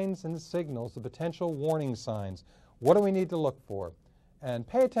signs and the signals, the potential warning signs. What do we need to look for? And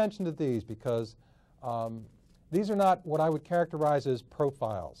pay attention to these because these are not what I would characterize as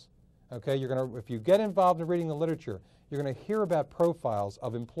profiles. Okay, if you get involved in reading the literature, you're going to hear about profiles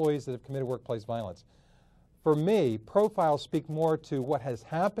of employees that have committed workplace violence. For me, profiles speak more to what has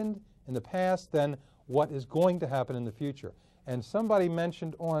happened in the past than what is going to happen in the future. And somebody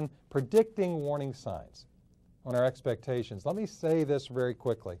mentioned on predicting warning signs, on our expectations. Let me say this very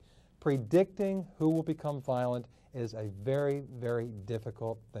quickly. Predicting who will become violent is a very, very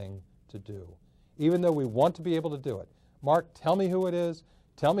difficult thing to do, even though we want to be able to do it. Mark, tell me who it is,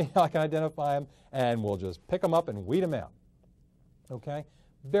 tell me how I can identify him, and we'll just pick them up and weed them out. Okay?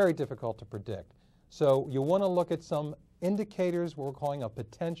 Very difficult to predict. So you want to look at some indicators what we're calling a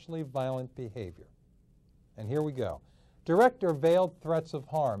potentially violent behavior. And here we go. Direct or veiled threats of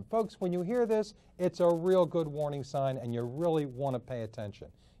harm. Folks, when you hear this, it's a real good warning sign, and you really want to pay attention.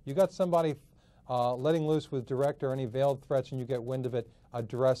 You got somebody letting loose with direct or any veiled threats and you get wind of it,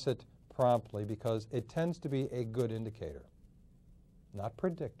 address it promptly, because it tends to be a good indicator. Not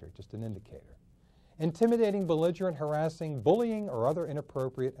predictor, just an indicator. Intimidating, belligerent, harassing, bullying, or other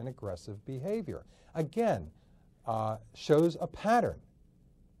inappropriate and aggressive behavior. Again, shows a pattern.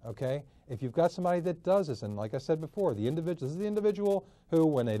 Okay? If you've got somebody that does this, and like I said before, this is the individual who,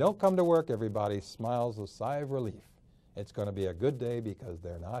 when they don't come to work, everybody smiles a sigh of relief. It's going to be a good day because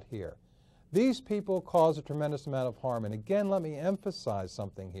they're not here. These people cause a tremendous amount of harm. And again, let me emphasize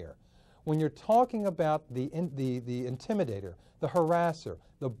something here. When you're talking about the intimidator, the harasser,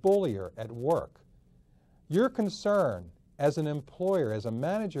 the bullier at work, your concern as an employer, as a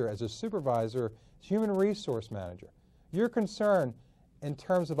manager, as a supervisor, human resource manager, your concern in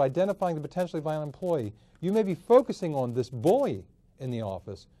terms of identifying the potentially violent employee, you may be focusing on this bully in the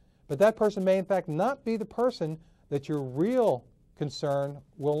office, but that person may in fact not be the person that your real concern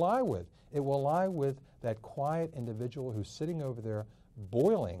will lie with. It will lie with that quiet individual who's sitting over there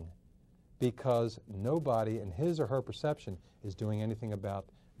boiling because nobody in his or her perception is doing anything about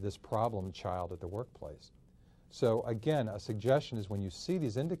this problem child at the workplace. So again, a suggestion is when you see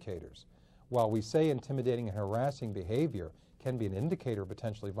these indicators, while we say intimidating and harassing behavior can be an indicator of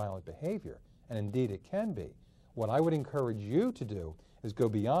potentially violent behavior, and indeed it can be, what I would encourage you to do is go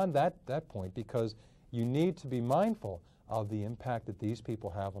beyond that point, because you need to be mindful of the impact that these people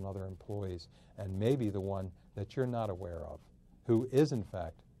have on other employees, and maybe the one that you're not aware of, who is in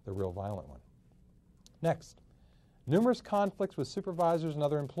fact the real violent one. Next, numerous conflicts with supervisors and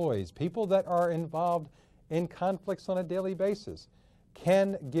other employees. People that are involved in conflicts on a daily basis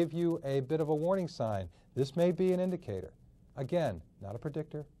can give you a bit of a warning sign. This may be an indicator. Again, not a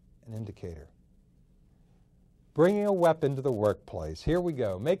predictor, an indicator. Bringing a weapon to the workplace. Here we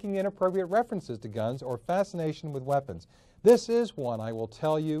go. Making inappropriate references to guns or fascination with weapons. This is one, I will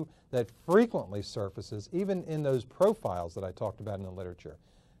tell you, that frequently surfaces, even in those profiles that I talked about in the literature.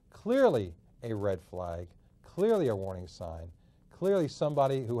 Clearly a red flag, clearly a warning sign, clearly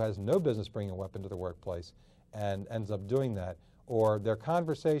somebody who has no business bringing a weapon to the workplace and ends up doing that, or their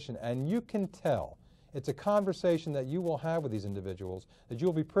conversation, and you can tell. It's a conversation that you will have with these individuals that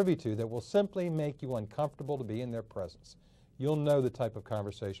you'll be privy to that will simply make you uncomfortable to be in their presence. You'll know the type of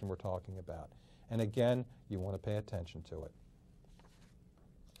conversation we're talking about. And again, you want to pay attention to it.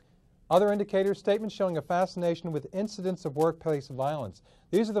 Other indicators, statements showing a fascination with incidents of workplace violence.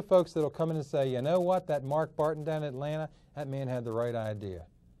 These are the folks that will come in and say, you know what, that Mark Barton down in Atlanta, that man had the right idea.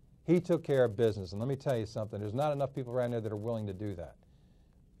 He took care of business. And let me tell you something, there's not enough people around there that are willing to do that.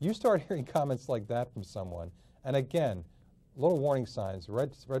 You start hearing comments like that from someone, and again, little warning signs,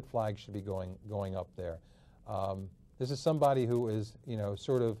 red flags should be going up there. This is somebody who is,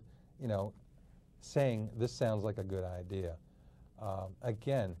 sort of, saying this sounds like a good idea.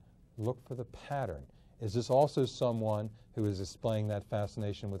 Again, look for the pattern. Is this also someone who is displaying that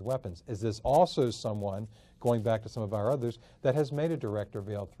fascination with weapons? Is this also someone, going back to some of our others, that has made a direct or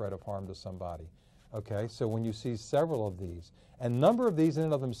veiled threat of harm to somebody? Okay, so when you see several of these, and a number of these in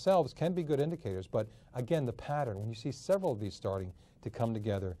and of themselves can be good indicators, but again, the pattern, when you see several of these starting to come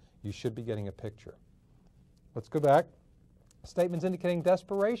together, you should be getting a picture. Let's go back. Statements indicating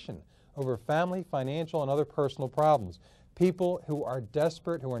desperation over family, financial, and other personal problems. People who are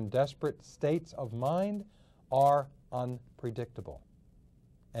desperate, who are in desperate states of mind, are unpredictable.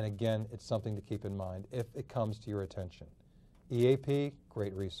 And again, it's something to keep in mind if it comes to your attention. EAP,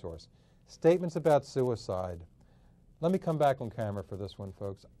 great resource. Statements about suicide. Let me come back on camera for this one,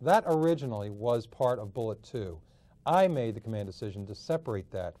 folks. That originally was part of bullet 2. I made the command decision to separate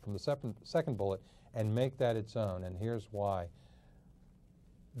that from the second bullet and make that its own, and here's why.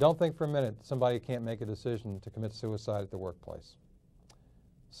 Don't think for a minute somebody can't make a decision to commit suicide at the workplace.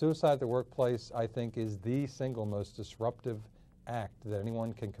 Suicide at the workplace, I think, is the single most disruptive act that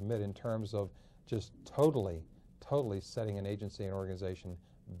anyone can commit in terms of just totally setting an agency and organization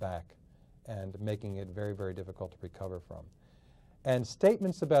back and making it very, very difficult to recover from. And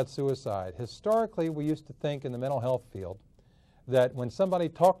statements about suicide. Historically, we used to think in the mental health field that when somebody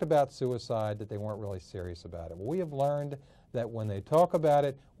talked about suicide that they weren't really serious about it. Well, we have learned that when they talk about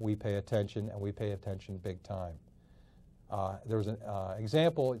it, we pay attention, and we pay attention big time. There was an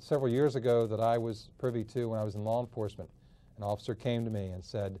example several years ago that I was privy to when I was in law enforcement. An officer came to me and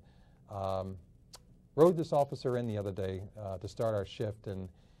said, rode this officer in the other day to start our shift, and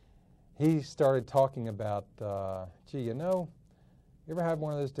he started talking about, gee, you know, you ever have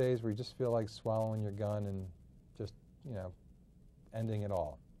one of those days where you just feel like swallowing your gun and just, you know, ending it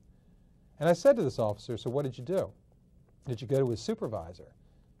all? And I said to this officer, so what did you do? Did you go to his supervisor?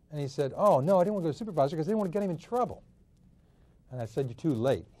 And he said, oh, no, I didn't want to go to the supervisor because I didn't want to get him in trouble. And I said, you're too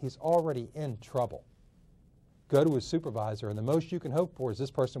late. He's already in trouble. Go to his supervisor, and the most you can hope for is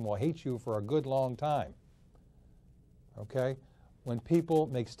this person will hate you for a good long time. Okay? When people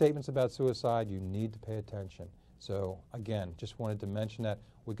make statements about suicide, you need to pay attention. So, again, just wanted to mention that.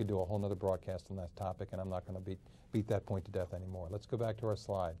 We could do a whole other broadcast on that topic, and I'm not going to beat that point to death anymore. Let's go back to our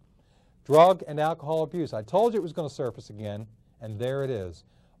slide. Drug and alcohol abuse. I told you it was going to surface again, and there it is.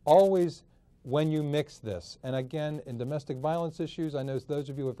 Always when you mix this, and again, in domestic violence issues, I know those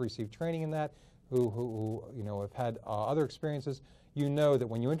of you who have received training in that, who you know, have had other experiences, you know that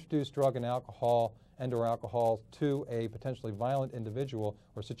when you introduce drug and alcohol and/or alcohol to a potentially violent individual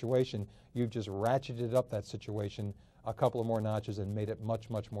or situation, you've just ratcheted up that situation a couple of more notches and made it much,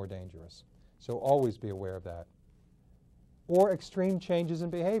 much more dangerous. So always be aware of that. Or extreme changes in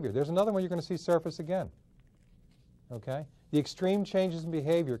behavior. There's another one you're going to see surface again. Okay? The extreme changes in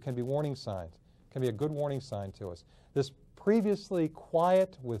behavior can be warning signs, can be a good warning sign to us. This previously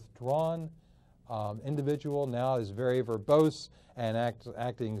quiet, withdrawn individual now is very verbose and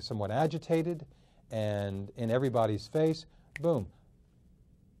acting somewhat agitated and in everybody's face. Boom.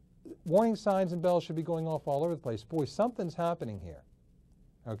 Warning signs and bells should be going off all over the place. Boy, something's happening here.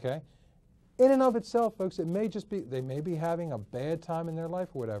 Okay? In and of itself, folks, it may just be, they may be having a bad time in their life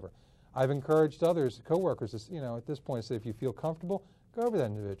or whatever. I've encouraged others, coworkers, you know, at this point, say if you feel comfortable, go over that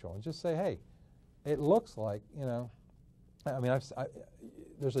individual and just say, hey, it looks like, you know, I mean,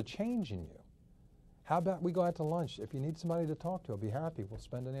 there's a change in you. How about we go out to lunch? If you need somebody to talk to, I'll be happy. We'll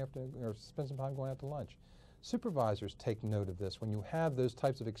spend an afternoon or spend some time going out to lunch. Supervisors take note of this. When you have those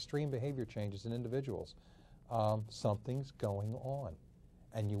types of extreme behavior changes in individuals, something's going on,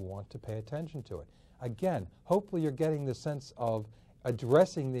 and you want to pay attention to it. Again, hopefully you're getting the sense of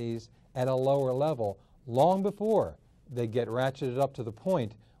addressing these at a lower level long before they get ratcheted up to the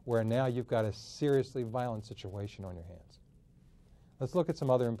point where now you've got a seriously violent situation on your hands. Let's look at some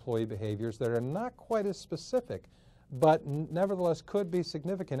other employee behaviors that are not quite as specific, but nevertheless could be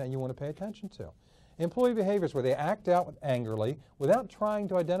significant and you want to pay attention to. Employee behaviors where they act out angrily without trying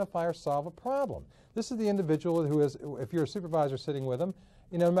to identify or solve a problem. This is the individual who is, if you're a supervisor sitting with them,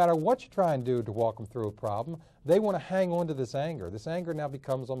 you know, no matter what you try and do to walk them through a problem, they want to hang on to this anger. This anger now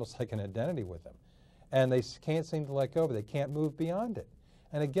becomes almost like an identity with them. And they can't seem to let go of it. They can't move beyond it.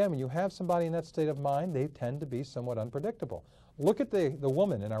 And again, when you have somebody in that state of mind, they tend to be somewhat unpredictable. Look at the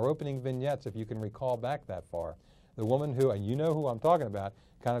woman in our opening vignettes, if you can recall back that far. The woman who, and you know who I'm talking about,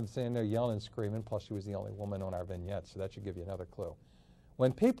 kind of sitting there yelling and screaming, plus she was the only woman on our vignette, so that should give you another clue.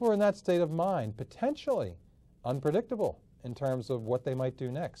 When people are in that state of mind, potentially unpredictable in terms of what they might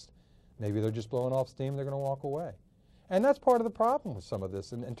do next. Maybe they're just blowing off steam, they're going to walk away. And that's part of the problem with some of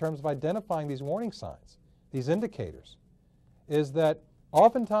this in terms of identifying these warning signs, these indicators, is that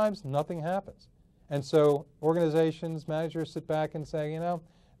oftentimes nothing happens. And so organizations, managers sit back and say, you know,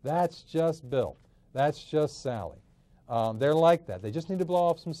 that's just Bill, that's just Sally. They're like that. They just need to blow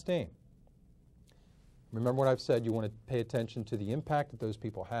off some steam. Remember what I've said, you want to pay attention to the impact that those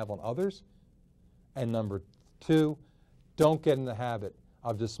people have on others. And number two, don't get in the habit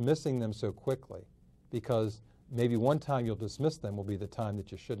of dismissing them so quickly, because maybe one time you'll dismiss them will be the time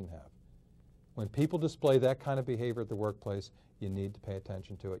that you shouldn't have. When people display that kind of behavior at the workplace, you need to pay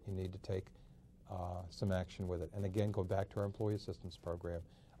attention to it. You need to take some action with it. And again, go back to our employee assistance program,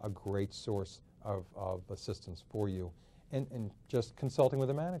 a great source of assistance for you, and just consulting with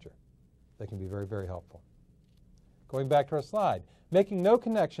a manager. They can be very, very helpful. Going back to our slide, making no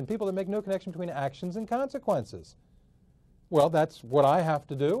connection, people that make no connection between actions and consequences. Well, that's what I have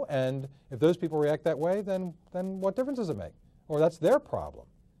to do, and if those people react that way, then what difference does it make? Or that's their problem.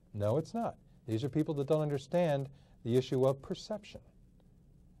 No, it's not. These are people that don't understand the issue of perception,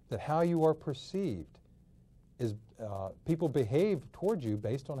 that how you are perceived is, people behave toward you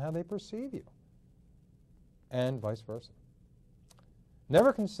based on how they perceive you, and vice versa.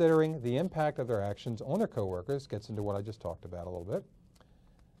 Never considering the impact of their actions on their coworkers gets into what I just talked about a little bit.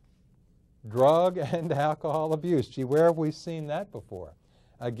 Drug and alcohol abuse. Gee, where have we seen that before?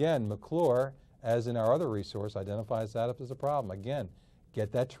 Again, McClure, as in our other resource, identifies that as a problem. Again,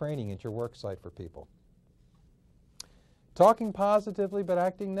 get that training at your work site for people. Talking positively but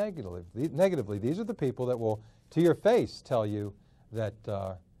acting negatively. These are the people that will to your face tell you that,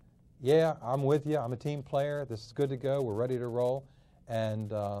 yeah, I'm with you, I'm a team player, this is good to go, we're ready to roll,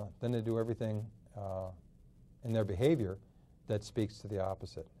 and then they do everything in their behavior that speaks to the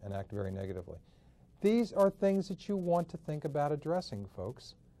opposite and act very negatively. These are things that you want to think about addressing,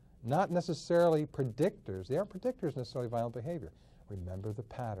 folks. Not necessarily predictors. They aren't predictors necessarily of violent behavior. Remember the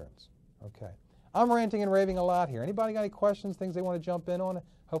patterns. Okay. I'm ranting and raving a lot here. Anybody got any questions, things they want to jump in on?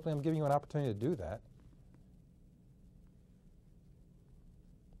 Hopefully I'm giving you an opportunity to do that.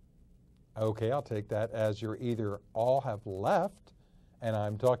 Okay, I'll take that as you're either all have left and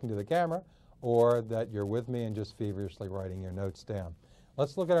I'm talking to the camera, or that you're with me and just feverishly writing your notes down.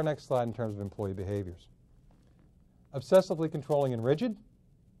 Let's look at our next slide in terms of employee behaviors. Obsessively controlling and rigid,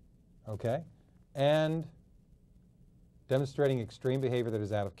 okay, and demonstrating extreme behavior that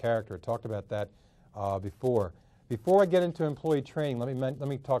is out of character. I talked about that before. Before I get into employee training, let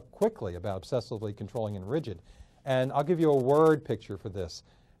me talk quickly about obsessively controlling and rigid. And I'll give you a word picture for this.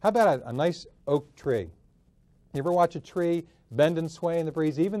 How about a nice oak tree? You ever watch a tree bend and sway in the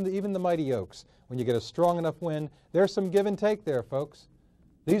breeze? Even the mighty oaks. When you get a strong enough wind, there's some give and take there, folks.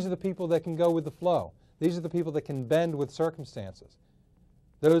 These are the people that can go with the flow. These are the people that can bend with circumstances.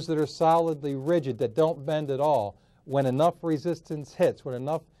 Those that are solidly rigid, that don't bend at all, when enough resistance hits, when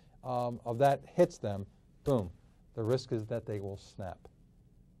enough of that hits them, boom, the risk is that they will snap,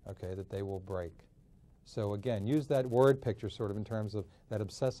 okay, that they will break. So again, use that word picture sort of in terms of that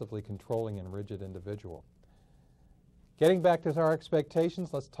obsessively controlling and rigid individual. Getting back to our expectations,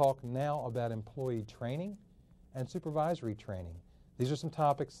 let's talk now about employee training and supervisory training. These are some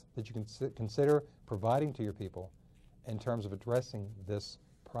topics that you can consider providing to your people in terms of addressing this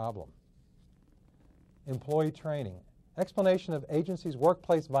problem. Employee training. Explanation of agency's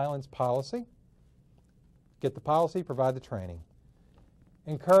workplace violence policy. Get the policy, provide the training.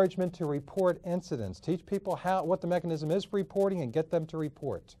 Encouragement to report incidents. Teach people what the mechanism is for reporting and get them to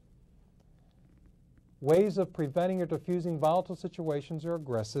report. Ways of preventing or diffusing volatile situations or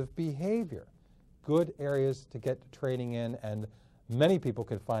aggressive behavior. Good areas to get training in, and many people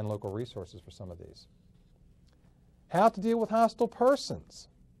can find local resources for some of these. How to deal with hostile persons.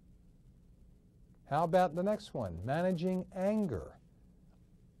 How about the next one? Managing anger.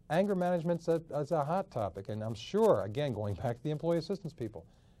 Anger management is a hot topic, and I'm sure, again, going back to the employee assistance people,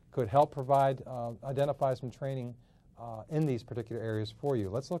 could help provide, identify some training in these particular areas for you.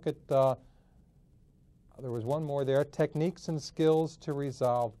 Let's look at, there was one more there, techniques and skills to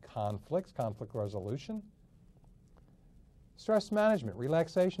resolve conflicts, conflict resolution. Stress management,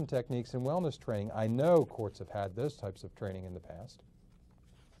 relaxation techniques, and wellness training. I know courts have had those types of training in the past.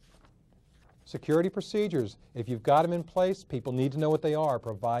 Security procedures. If you've got them in place, people need to know what they are.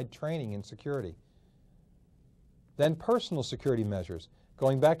 Provide training in security. Then personal security measures.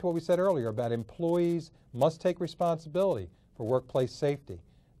 Going back to what we said earlier about employees must take responsibility for workplace safety.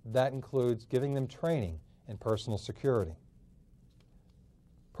 That includes giving them training in personal security.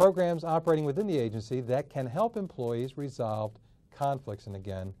 Programs operating within the agency that can help employees resolve conflicts, and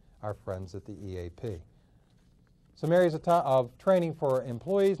again, our friends at the EAP. Some areas of training for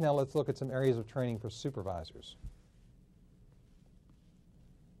employees. Now let's look at some areas of training for supervisors.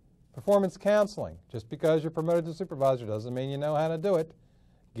 Performance counseling. Just because you're promoted to supervisor doesn't mean you know how to do it.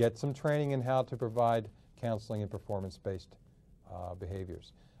 Get some training in how to provide counseling and performance-based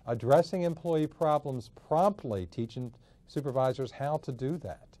behaviors. Addressing employee problems promptly, teaching supervisors how to do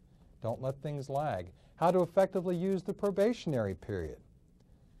that. Don't let things lag. How to effectively use the probationary period.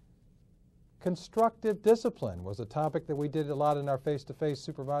 Constructive discipline was a topic that we did a lot in our face-to-face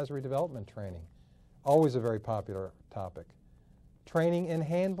supervisory development training. Always a very popular topic. Training in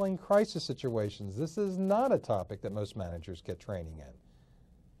handling crisis situations. This is not a topic that most managers get training in.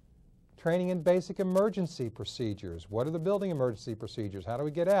 Training in basic emergency procedures. What are the building emergency procedures? How do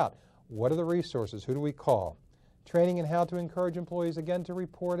we get out? What are the resources? Who do we call? Training in how to encourage employees, again, to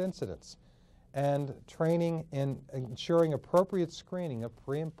report incidents. And training in ensuring appropriate screening of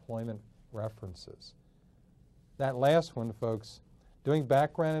pre-employment references. That last one, folks, doing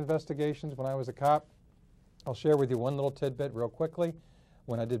background investigations when I was a cop. I'll share with you one little tidbit real quickly.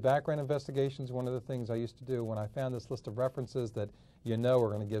 When I did background investigations, one of the things I used to do when I found this list of references that you know are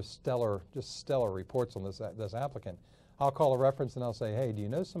going to give just stellar reports on this applicant, I'll call a reference and I'll say, hey, do you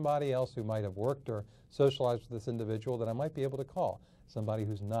know somebody else who might have worked or socialized with this individual that I might be able to call? Somebody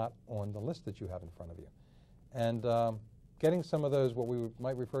who's not on the list that you have in front of you. And getting some of those, what we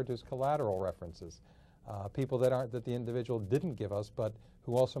might refer to as collateral references, people that the individual didn't give us, but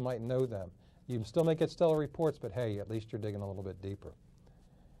who also might know them. You still may get stellar reports, but hey, at least you're digging a little bit deeper.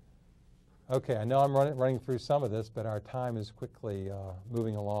 Okay, I know I'm running through some of this, but our time is quickly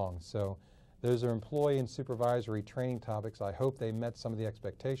moving along. So Those are employee and supervisory training topics. I hope they met some of the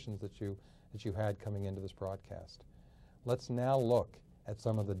expectations that you had coming into this broadcast. Let's now look at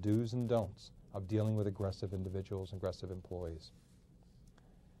some of the do's and don'ts of dealing with aggressive individuals and aggressive employees.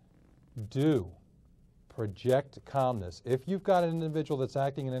 Do project calmness. If you've got an individual that's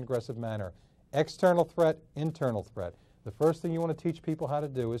acting in an aggressive manner, external threat, internal threat, the first thing you want to teach people how to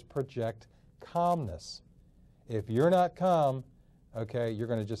do is project calmness. If you're not calm, okay, you're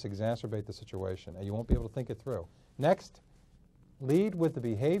going to just exacerbate the situation and you won't be able to think it through. Next, lead with the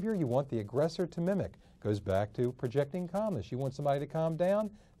behavior you want the aggressor to mimic. Goes back to projecting calmness. You want somebody to calm down,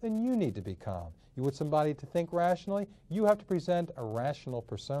 then you need to be calm. You want somebody to think rationally, you have to present a rational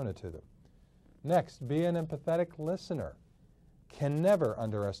persona to them. Next, be an empathetic listener. Can never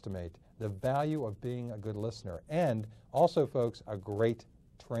underestimate the value of being a good listener. And also, folks, a great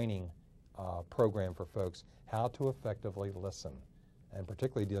training program for folks, how to effectively listen, and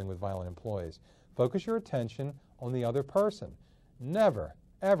particularly dealing with violent employees. Focus your attention on the other person. Never,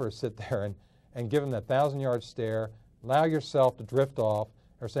 ever sit there and give them that 1,000-yard stare, allow yourself to drift off,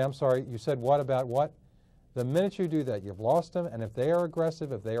 or say, I'm sorry, you said what about what? The minute you do that, you've lost them, and if they are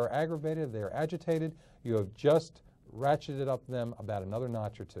aggressive, if they are aggravated, if they are agitated, you have just ratcheted up them about another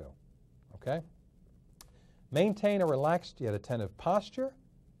notch or two, okay? Maintain a relaxed yet attentive posture.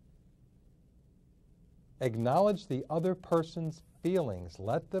 Acknowledge the other person's feelings.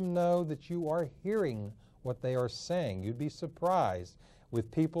 Let them know that you are hearing what they are saying. You'd be surprised with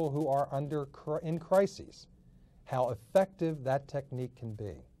people who are in crises how effective that technique can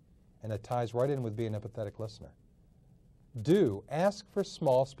be. And it ties right in with being an empathetic listener. Do ask for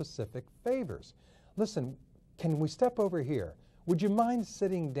small, specific favors. Listen, can we step over here? Would you mind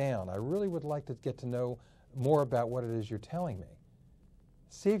sitting down? I really would like to get to know more about what it is you're telling me.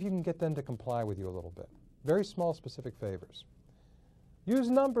 See if you can get them to comply with you a little bit. Very small, specific favors. Use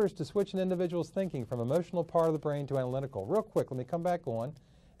numbers to switch an individual's thinking from emotional part of the brain to analytical. Real quick, let me come back on,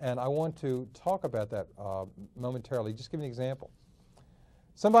 and I want to talk about that momentarily. Just give me an example.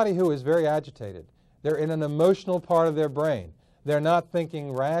 Somebody who is very agitated, they're in an emotional part of their brain. They're not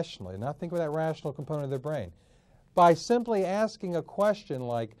thinking rationally, not thinking with that rational component of their brain. By simply asking a question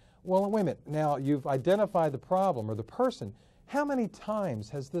like, well, wait a minute, now you've identified the problem or the person. How many times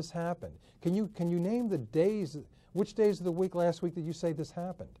has this happened? Can you name the days, which days of the week last week did you say this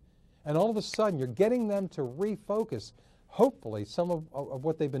happened? And all of a sudden, you're getting them to refocus, hopefully, some of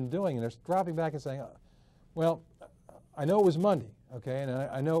what they've been doing, and they're dropping back and saying, well, I know it was Monday, okay, and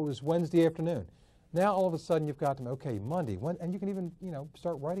I know it was Wednesday afternoon. Now, all of a sudden, you've got them, okay, Monday, when, and you can even,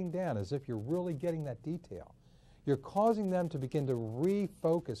 start writing down as if you're really getting that detail. You're causing them to begin to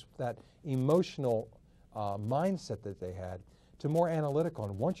refocus that emotional mindset that they had to more analytical.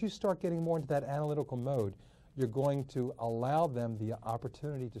 And once you start getting more into that analytical mode, you're going to allow them the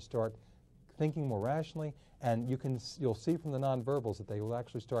opportunity to start thinking more rationally, and you'll see from the nonverbals that they will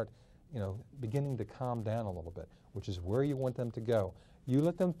actually start, beginning to calm down a little bit, which is where you want them to go. You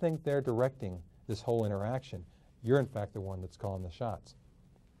let them think they're directing this whole interaction. You're in fact the one that's calling the shots.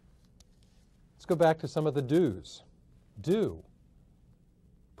 Let's go back to some of the do's. Do.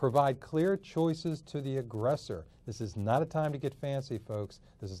 Provide clear choices to the aggressor. This is not a time to get fancy, folks.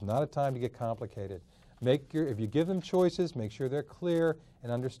 This is not a time to get complicated. If you give them choices, make sure they're clear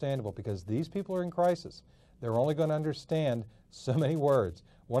and understandable, because these people are in crisis. They're only going to understand so many words.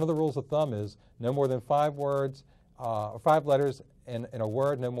 One of the rules of thumb is no more than 5 words, 5 letters in a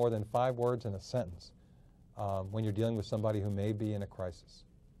word, no more than 5 words in a sentence when you're dealing with somebody who may be in a crisis.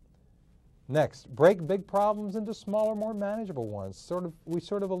 Next, break big problems into smaller, more manageable ones. We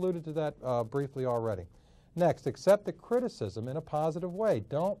sort of alluded to that briefly already. Next, accept the criticism in a positive way.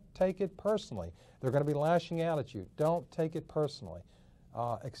 Don't take it personally. They're going to be lashing out at you. Don't take it personally.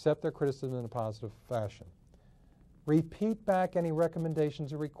 Accept their criticism in a positive fashion. Repeat back any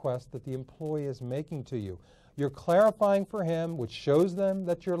recommendations or requests that the employee is making to you. You're clarifying for him, which shows them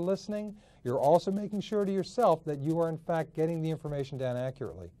that you're listening. You're also making sure to yourself that you are in fact getting the information down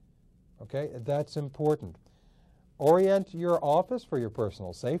accurately. Okay, that's important. Orient your office for your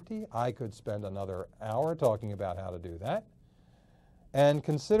personal safety. I could spend another hour talking about how to do that. And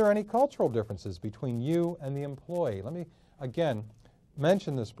consider any cultural differences between you and the employee. Let me, again,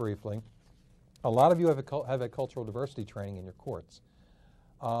 mention this briefly. A lot of you have a cultural diversity training in your courts.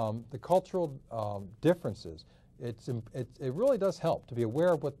 The cultural differences, it really does help to be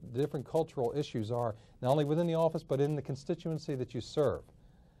aware of what the different cultural issues are, not only within the office, but in the constituency that you serve.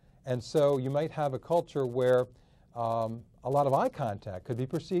 And so you might have a culture where a lot of eye contact could be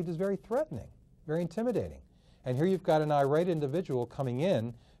perceived as very threatening, very intimidating. And here you've got an irate individual coming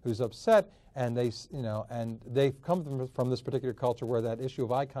in who's upset, and they've come from this particular culture where that issue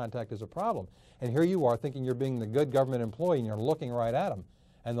of eye contact is a problem. And here you are thinking you're being the good government employee and you're looking right at them.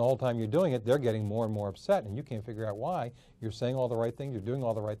 And the whole time you're doing it, they're getting more and more upset, and you can't figure out why. You're saying all the right things, you're doing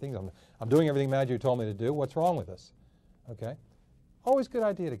all the right things. I'm doing everything, Madge, you told me to do. What's wrong with this? Okay? Always a good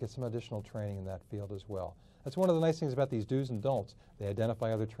idea to get some additional training in that field as well. That's one of the nice things about these do's and don'ts. They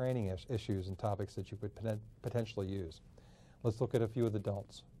identify other training issues and topics that you could potentially use. Let's look at a few of the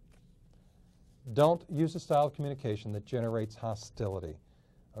don'ts. Don't use a style of communication that generates hostility.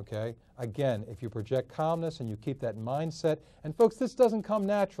 Okay? Again, if you project calmness and you keep that mindset, and folks, this doesn't come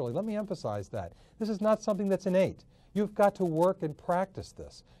naturally. Let me emphasize that. This is not something that's innate. You've got to work and practice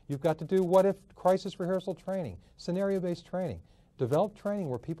this. You've got to do what-if crisis rehearsal training, scenario-based training. Develop training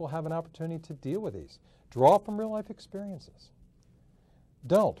where people have an opportunity to deal with these. Draw from real-life experiences.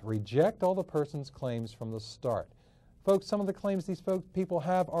 Don't reject all the person's claims from the start. Folks, some of the claims these people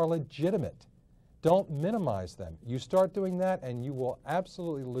have are legitimate. Don't minimize them. You start doing that and you will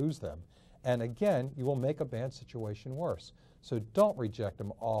absolutely lose them. And again, you will make a bad situation worse. So don't reject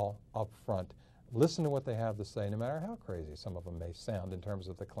them all up front. Listen to what they have to say, no matter how crazy some of them may sound in terms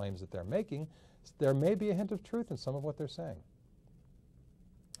of the claims that they're making. There may be a hint of truth in some of what they're saying.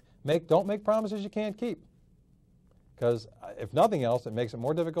 Don't make promises you can't keep. Because if nothing else, it makes it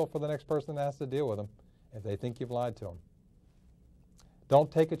more difficult for the next person that has to deal with them if they think you've lied to them.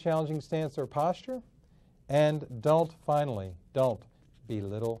 Don't take a challenging stance or posture. And finally, don't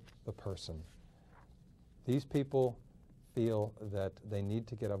belittle the person. These people feel that they need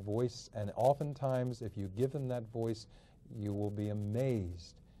to get a voice, and oftentimes if you give them that voice, you will be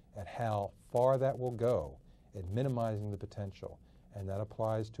amazed at how far that will go in minimizing the potential. And that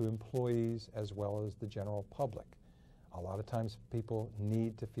applies to employees as well as the general public. A lot of times people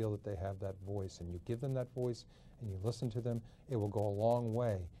need to feel that they have that voice, and you give them that voice and you listen to them, it will go a long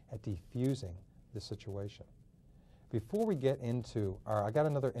way at diffusing the situation. Before we get into I got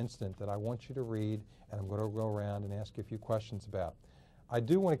another incident that I want you to read, and I'm going to go around and ask you a few questions about. I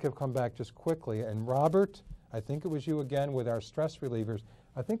do want to come back just quickly, and Robert, I think it was you again with our stress relievers.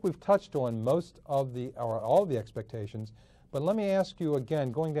 I think we've touched on most of all of the expectations. But let me ask you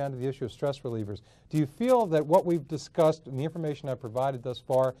again, going down to the issue of stress relievers, do you feel that what we've discussed and the information I've provided thus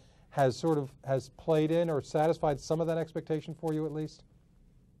far has played in or satisfied some of that expectation for you at least?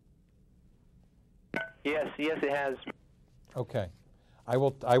 Yes, it has. Okay. I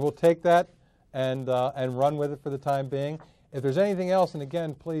will take that and run with it for the time being. If there's anything else, and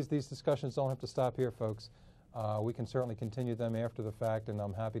again, please, these discussions don't have to stop here, folks. We can certainly continue them after the fact, and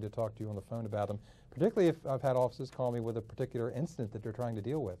I'm happy to talk to you on the phone about them, particularly if I've had officers call me with a particular incident that they're trying to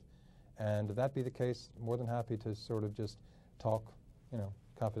deal with. And if that be the case, more than happy to sort of just talk,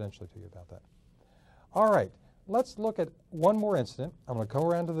 confidentially to you about that. All right, let's look at one more incident. I'm going to go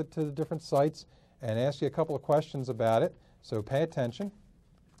around to the different sites and ask you a couple of questions about it, so pay attention.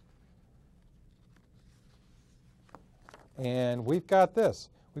 And we've got this.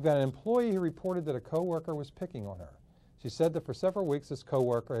 We've got an employee who reported that a coworker was picking on her. She said that for several weeks this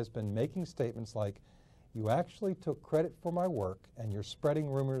coworker has been making statements like, "You actually took credit for my work and you're spreading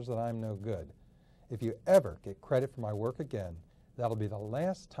rumors that I'm no good. If you ever get credit for my work again, that'll be the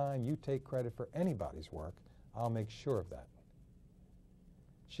last time you take credit for anybody's work. I'll make sure of that."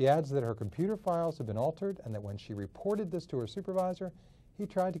 She adds that her computer files have been altered and that when she reported this to her supervisor, he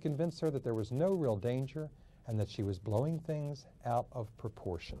tried to convince her that there was no real danger and that she was blowing things out of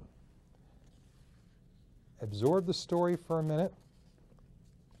proportion. Absorb the story for a minute.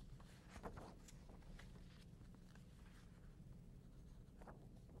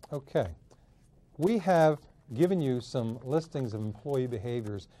 Okay. We have given you some listings of employee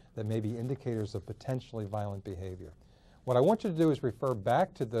behaviors that may be indicators of potentially violent behavior. What I want you to do is refer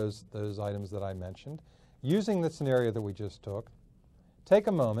back to those items that I mentioned, using the scenario that we just took. Take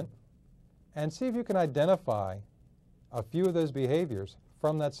a moment and see if you can identify a few of those behaviors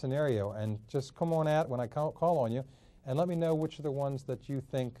from that scenario, and just come on out when I call on you and let me know which are the ones that you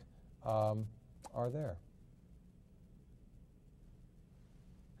think are there.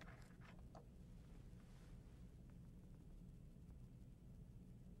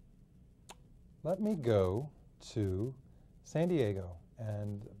 Let me go to San Diego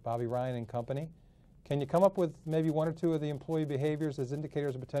and Bobby Ryan and company. Can you come up with maybe one or two of the employee behaviors as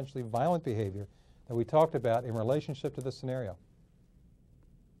indicators of potentially violent behavior that we talked about in relationship to this scenario?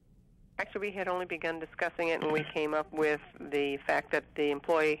 Actually, we had only begun discussing it, and we came up with the fact that the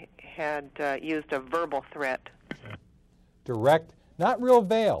employee had used a verbal threat. Direct, not real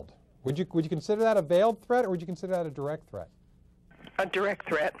veiled. Would you consider that a veiled threat, or would you consider that a direct threat? A direct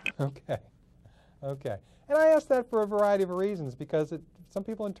threat. Okay. Okay. And I ask that for a variety of reasons, because some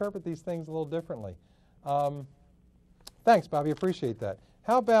people interpret these things a little differently. Thanks, Bobby. Appreciate that.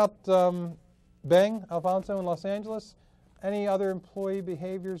 How about Beng, Alfonso in Los Angeles? Any other employee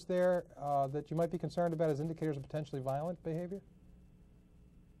behaviors there that you might be concerned about as indicators of potentially violent behavior?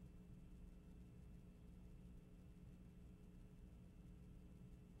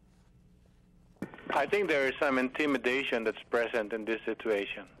 I think there is some intimidation that's present in this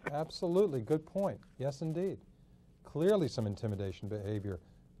situation. Absolutely. Good point. Yes, indeed. Clearly some intimidation behavior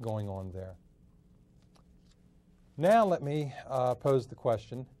going on there. Now let me pose the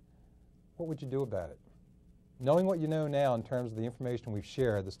question, what would you do about it? Knowing what you know now in terms of the information we've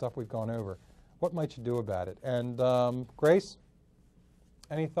shared, the stuff we've gone over, what might you do about it? And Grace,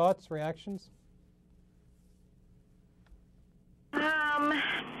 any thoughts, reactions?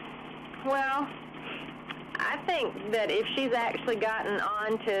 Well, I think that if she's actually gotten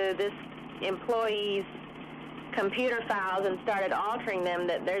onto this employee's computer files and started altering them,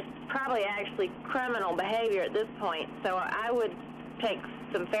 that there's probably actually criminal behavior at this point. So I would take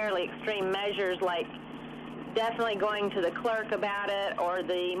some fairly extreme measures, like definitely going to the clerk about it, or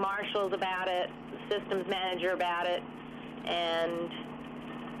the marshals about it, the systems manager about it, and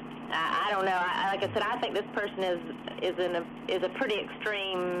I don't know. Like I said, I think this person is a pretty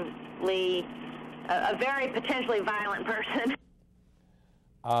extremely, a very potentially violent person.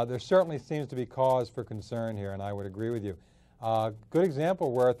 There certainly seems to be cause for concern here, and I would agree with you. Good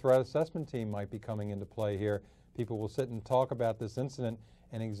example where a threat assessment team might be coming into play here. People will sit and talk about this incident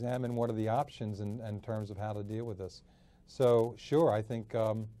and examine what are the options in terms of how to deal with this. So sure, I think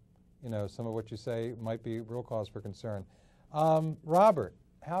you know, some of what you say might be real cause for concern. Robert,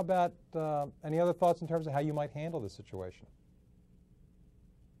 how about any other thoughts in terms of how you might handle this situation?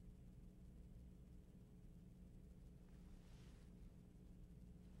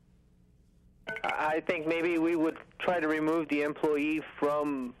 I think maybe we would try to remove the employee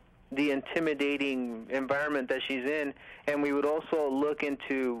from the intimidating environment that she's in, and we would also look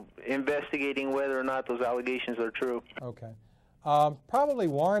into investigating whether or not those allegations are true. Okay. Probably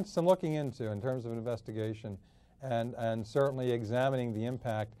warrants some looking into in terms of an investigation, and certainly examining the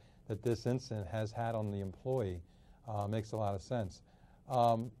impact that this incident has had on the employee makes a lot of sense.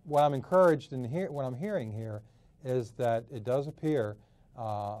 What I'm encouraged in what I'm hearing here is that it does appear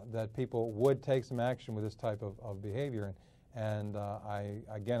that people would take some action with this type of behavior, and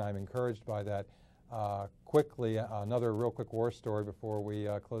I'm encouraged by that. Quickly, another real quick war story before we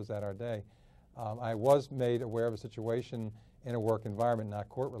close out our day. I was made aware of a situation in a work environment, not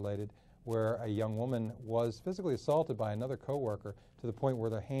court-related, where a young woman was physically assaulted by another coworker to the point where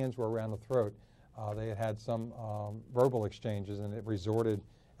their hands were around the throat. They had had some verbal exchanges, and it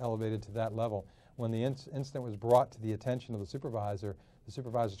elevated to that level. When the incident was brought to the attention of the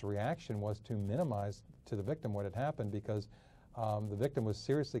supervisor's reaction was to minimize to the victim what had happened, because the victim was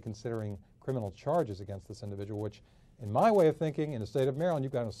seriously considering criminal charges against this individual, which, in my way of thinking, in the state of Maryland,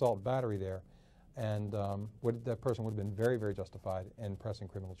 you've got an assault battery there. And that person would have been very, very justified in pressing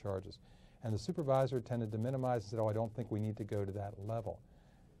criminal charges. And the supervisor tended to minimize and said, "Oh, I don't think we need to go to that level."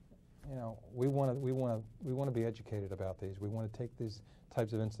 You know, we want to be educated about these. We want to take these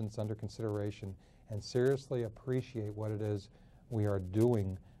types of incidents under consideration and seriously appreciate what it is we are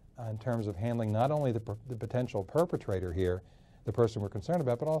doing in terms of handling not only the potential perpetrator here, the person we're concerned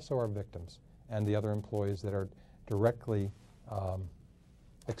about, but also our victims and the other employees that are directly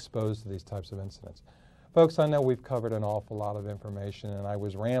exposed to these types of incidents. Folks, I know we've covered an awful lot of information, and I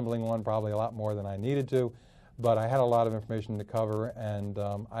was rambling on probably a lot more than I needed to, but I had a lot of information to cover, and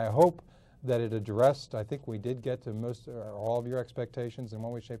I hope that it addressed, I think we did get to most or all of your expectations in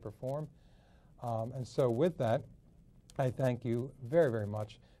one way, shape, or form. And so with that, I thank you very, very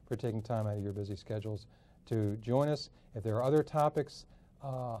much for taking time out of your busy schedules to join us. If there are other topics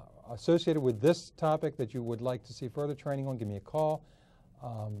associated with this topic that you would like to see further training on, give me a call.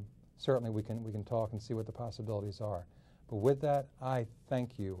 Certainly we can talk and see what the possibilities are. But with that, I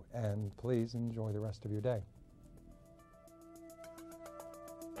thank you, and please enjoy the rest of your day.